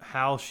of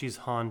how she's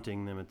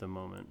haunting them at the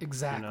moment.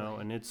 Exactly. You know,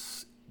 and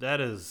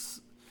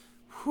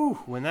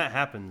when that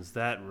happens,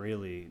 that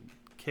really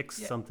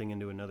kicks something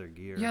into another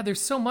gear. Yeah, there's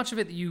so much of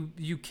it that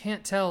you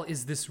can't tell,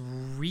 is this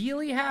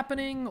really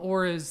happening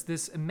or is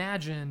this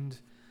imagined?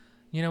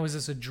 You know, is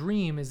this a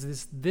dream?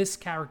 Is this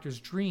character's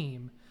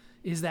dream?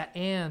 Is that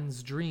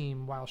Anne's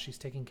dream while she's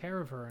taking care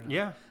of her?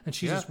 And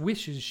she just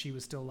wishes she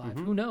was still alive.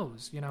 Who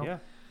knows, you know? Yeah.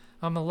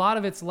 A lot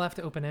of it's left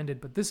open-ended,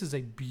 but this is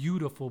a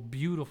beautiful,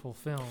 beautiful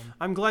film.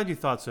 I'm glad you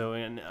thought so,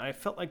 and I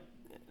felt like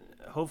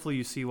hopefully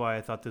you see why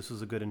I thought this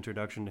was a good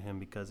introduction to him,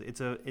 because it's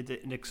an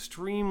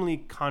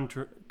extremely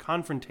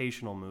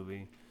confrontational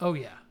movie. Oh,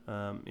 yeah.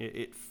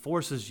 It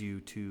forces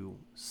you to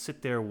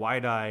sit there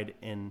wide-eyed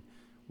and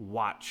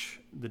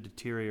watch the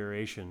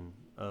deterioration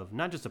of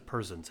not just a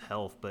person's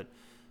health, but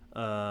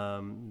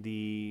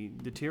the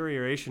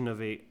deterioration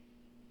of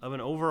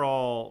an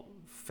overall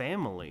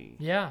family.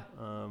 Yeah.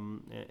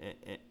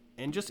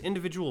 And just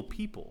individual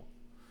people.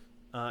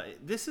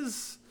 This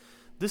is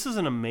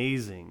an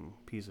amazing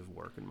piece of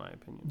work, in my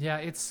opinion. Yeah,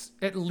 it's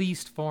at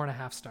least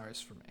 4.5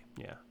 stars for me.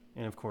 Yeah,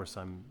 and of course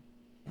I'm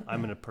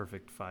in a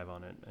perfect 5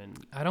 on it, and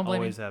I don't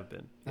blame always you. have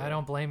been. Yeah. I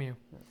don't blame you.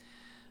 Yeah.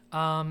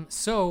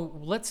 So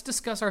let's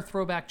discuss our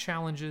throwback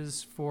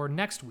challenges for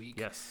next week.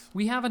 Yes.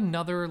 We have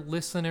another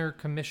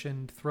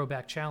listener-commissioned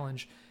throwback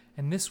challenge,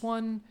 and this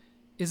one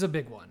is a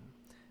big one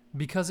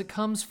because it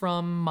comes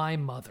from my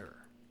mother.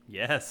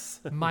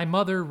 Yes. My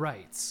mother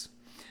writes,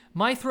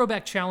 "My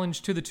throwback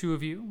challenge to the two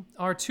of you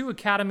are 2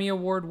 Academy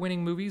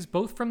Award-winning movies,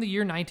 both from the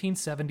year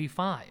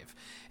 1975,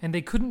 and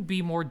they couldn't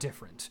be more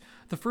different.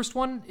 The first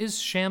one is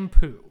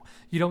Shampoo.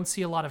 You don't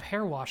see a lot of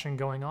hair washing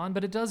going on,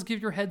 but it does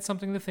give your head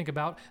something to think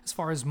about as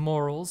far as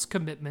morals,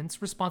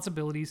 commitments,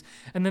 responsibilities,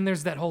 and then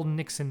there's that whole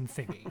Nixon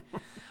thingy.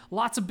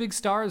 Lots of big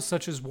stars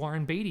such as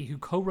Warren Beatty, who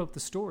co-wrote the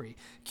story.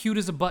 Cute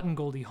as a button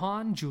Goldie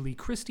Hawn, Julie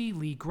Christie,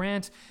 Lee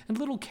Grant, and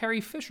little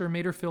Carrie Fisher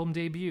made her film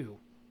debut.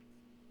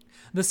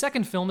 The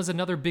second film is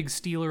another big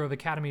stealer of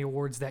Academy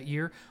Awards that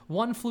year,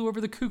 One Flew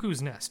Over the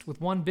Cuckoo's Nest, with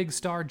one big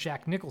star,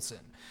 Jack Nicholson.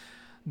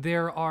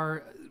 There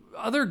are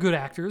other good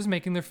actors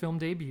making their film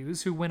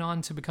debuts who went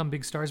on to become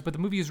big stars, but the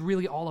movie is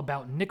really all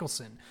about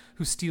Nicholson,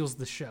 who steals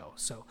the show.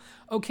 So,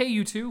 okay,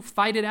 you two,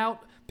 fight it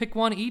out, pick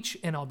one each,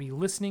 and I'll be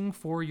listening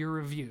for your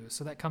review."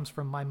 So that comes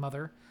from my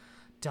mother,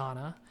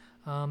 Donna,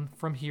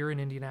 from here in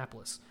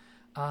Indianapolis.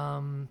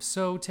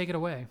 So take it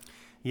away.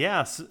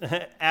 Yes.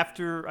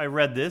 After I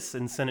read this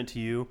and sent it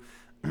to you,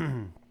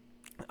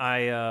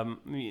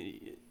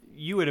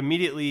 you had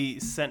immediately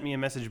sent me a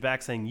message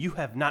back saying you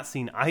have not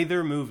seen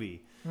either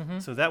movie. Mm-hmm.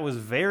 So that was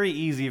very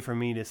easy for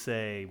me to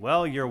say,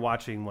 well, you're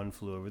watching One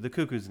Flew Over the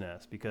Cuckoo's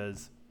Nest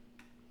because,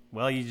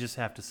 well, you just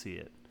have to see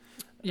it.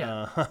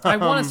 Yeah, I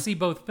want to see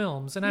both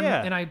films, and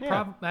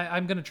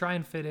I'm going to try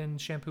and fit in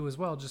Shampoo as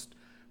well, just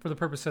for the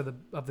purpose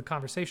of the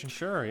conversation.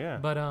 Sure, yeah.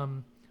 But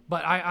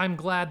I'm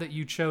glad that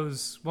you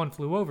chose One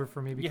Flew Over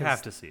for me, because you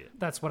have to see it.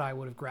 That's what I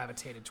would have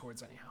gravitated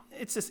towards anyhow.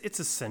 It's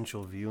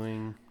essential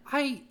viewing.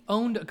 I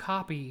owned a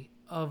copy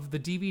of the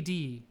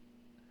DVD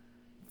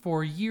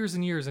for years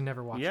and years and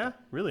never watched it. Yeah,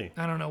 really?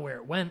 I don't know where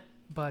it went,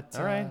 but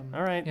all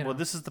right. You know. Well,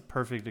 this is the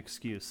perfect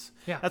excuse.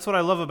 Yeah, that's what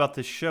I love about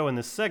this show and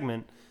this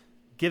segment.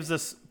 Gives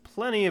us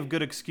plenty of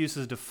good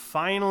excuses to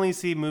finally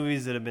see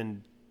movies that have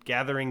been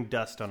gathering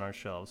dust on our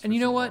shelves. And you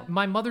know what?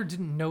 My mother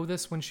didn't know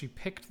this when she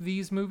picked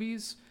these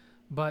movies,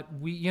 but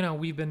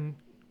we've been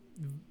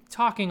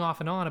talking off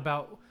and on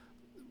about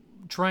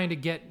trying to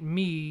get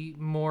me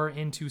more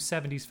into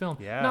 70s film.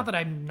 Yeah. Not that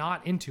I'm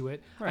not into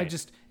it. Right.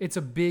 It's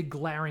a big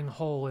glaring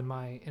hole in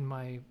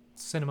my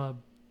cinema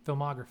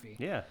filmography.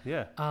 Yeah.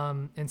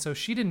 And so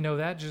she didn't know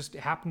that. Just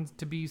happened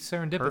to be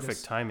serendipitous.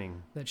 Perfect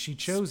timing. That she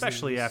chose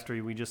especially these.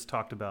 After we just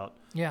talked about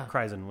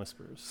Cries and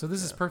Whispers. So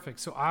this is perfect.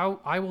 So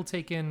I will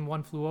take in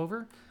One Flew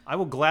Over. I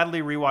will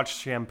gladly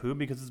rewatch Shampoo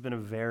because it's been a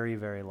very,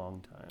 very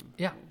long time.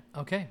 Yeah.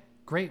 Okay.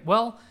 Great.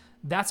 Well,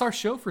 that's our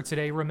show for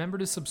today. Remember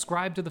to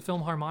subscribe to the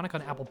Film Harmonic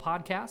on Apple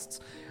Podcasts.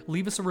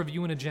 Leave us a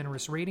review and a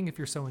generous rating if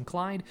you're so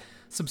inclined.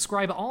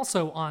 Subscribe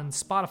also on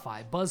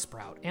Spotify,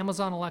 Buzzsprout,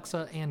 Amazon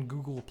Alexa, and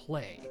Google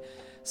Play.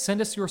 Send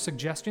us your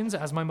suggestions,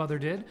 as my mother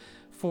did,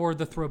 for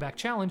the Throwback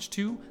Challenge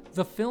to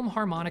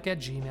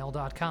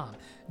thefilmharmonic@gmail.com.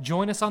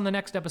 Join us on the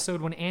next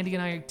episode when Andy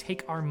and I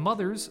take our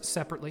mothers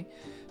separately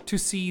to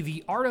see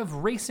The Art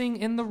of Racing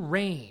in the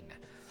Rain.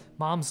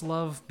 Moms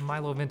love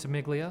Milo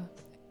Ventimiglia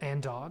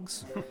and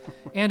dogs.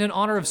 And in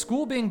honor of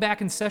school being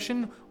back in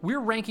session, we're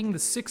ranking the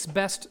 6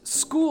 best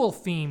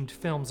school-themed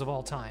films of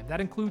all time.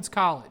 That includes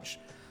college.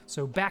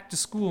 So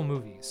back-to-school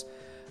movies.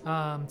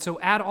 So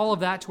add all of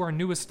that to our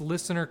newest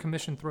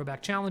listener-commissioned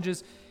throwback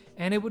challenges,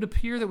 and it would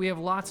appear that we have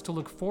lots to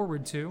look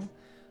forward to.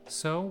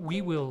 So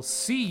we will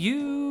see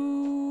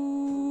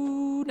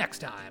you next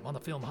time on the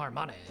Film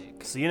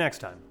Harmonic. See you next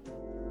time.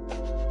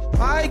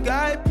 My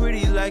guy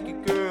pretty like a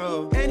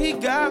girl, and he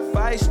got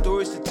 5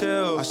 stories to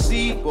tell. I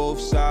see both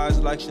sides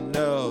like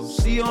Chanel,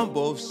 see on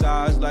both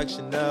sides like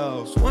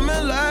Chanel.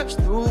 Swimming laps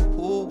through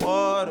pool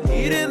water,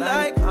 eating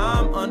like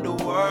I'm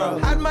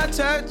underworld. Had my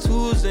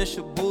tattoos in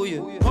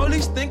Shibuya,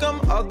 police think I'm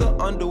of the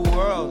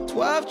underworld.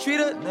 12 treat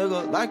a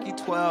nigga like he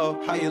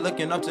 12. How you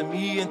looking up to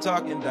me and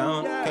talking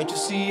down? Can't you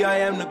see I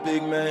am the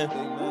big man?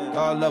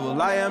 God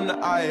level, I am the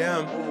I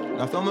am.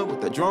 Now film it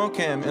with the drone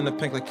cam in the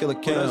pink like Killer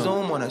Kim.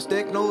 Zoom on that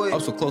stick, no way.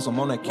 Up so close, I'm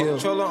on that kill.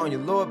 Controller on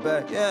your lower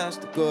back, yeah, that's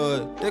the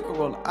good. Dick will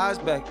roll the eyes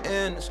back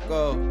in the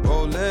skull.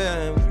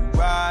 Rollin' when you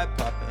ride,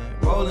 poppin'.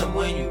 Rollin'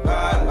 when you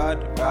ride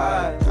the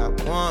ride.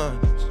 Got one,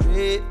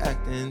 street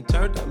acting,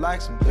 turned up like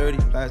some dirty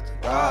plastic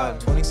rod.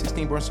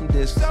 2016, burn some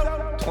discs.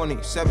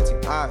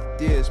 2017,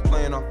 ideas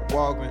playing off of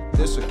Walgreens.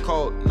 This a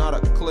cult, not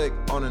a click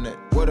on the net.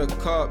 With a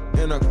cup,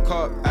 in a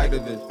cup,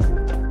 activist.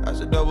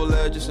 That's a double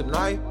edge, just a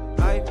knife.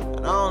 And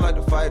I don't like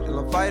to fight till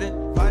I'm fighting.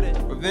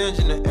 Revenge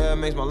in the air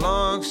makes my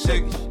lungs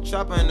sick.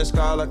 Chopper in the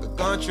sky like a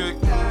gun trick.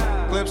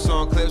 Clips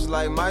on clips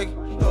like Mike.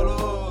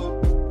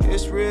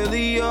 It's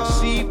really you. I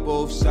see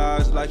both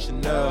sides like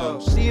Chanel.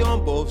 See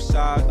on both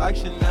sides like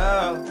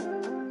Chanel.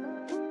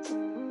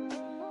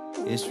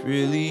 It's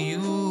really you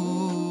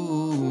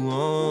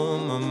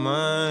on my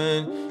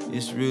mind.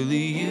 It's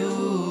really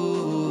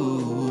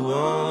you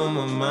on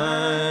my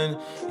mind.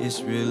 It's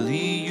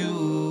really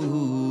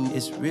you.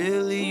 It's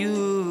really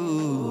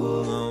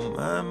you on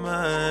my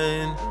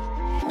mind.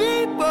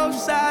 Need both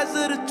sides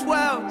of the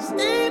 12.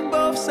 Need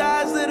both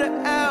sides of the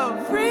L.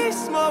 Free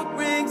smoke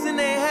rings in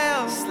they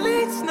hell.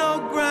 Sleet snow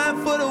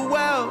grind for the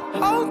well.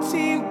 Whole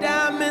team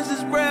diamonds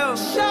is real.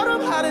 Show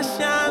them how to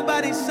shine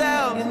by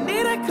themselves. You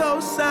need a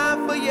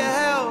cosign for your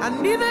help. I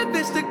need that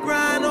bitch to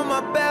grind on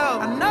my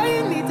belt. I know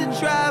you need to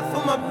drive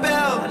for my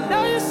belt. I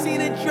know you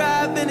seen it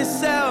drive in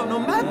itself. No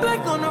matte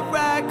black on the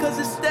ride cause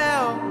it's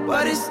stale.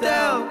 But it's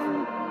stale.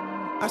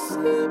 I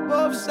see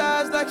both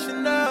sides like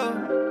Chanel.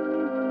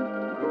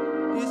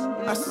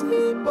 I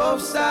see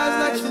both sides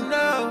like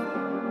Chanel.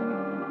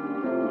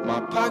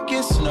 My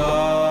pocket's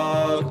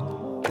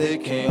snug. They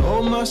can't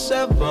hold my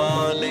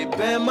 7. They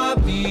ban my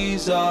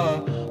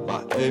Visa.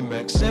 My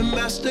Amex and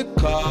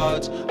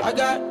MasterCards. I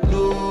got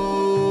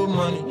new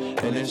money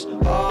and it's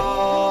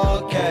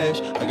all cash.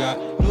 I got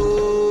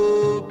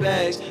new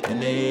bags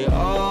and they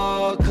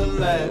all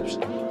collapse.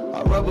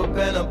 I rubber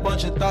band a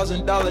bunch of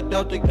 $1,000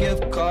 Delta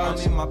gift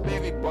cards. I mean my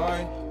baby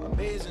boy,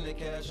 amazing.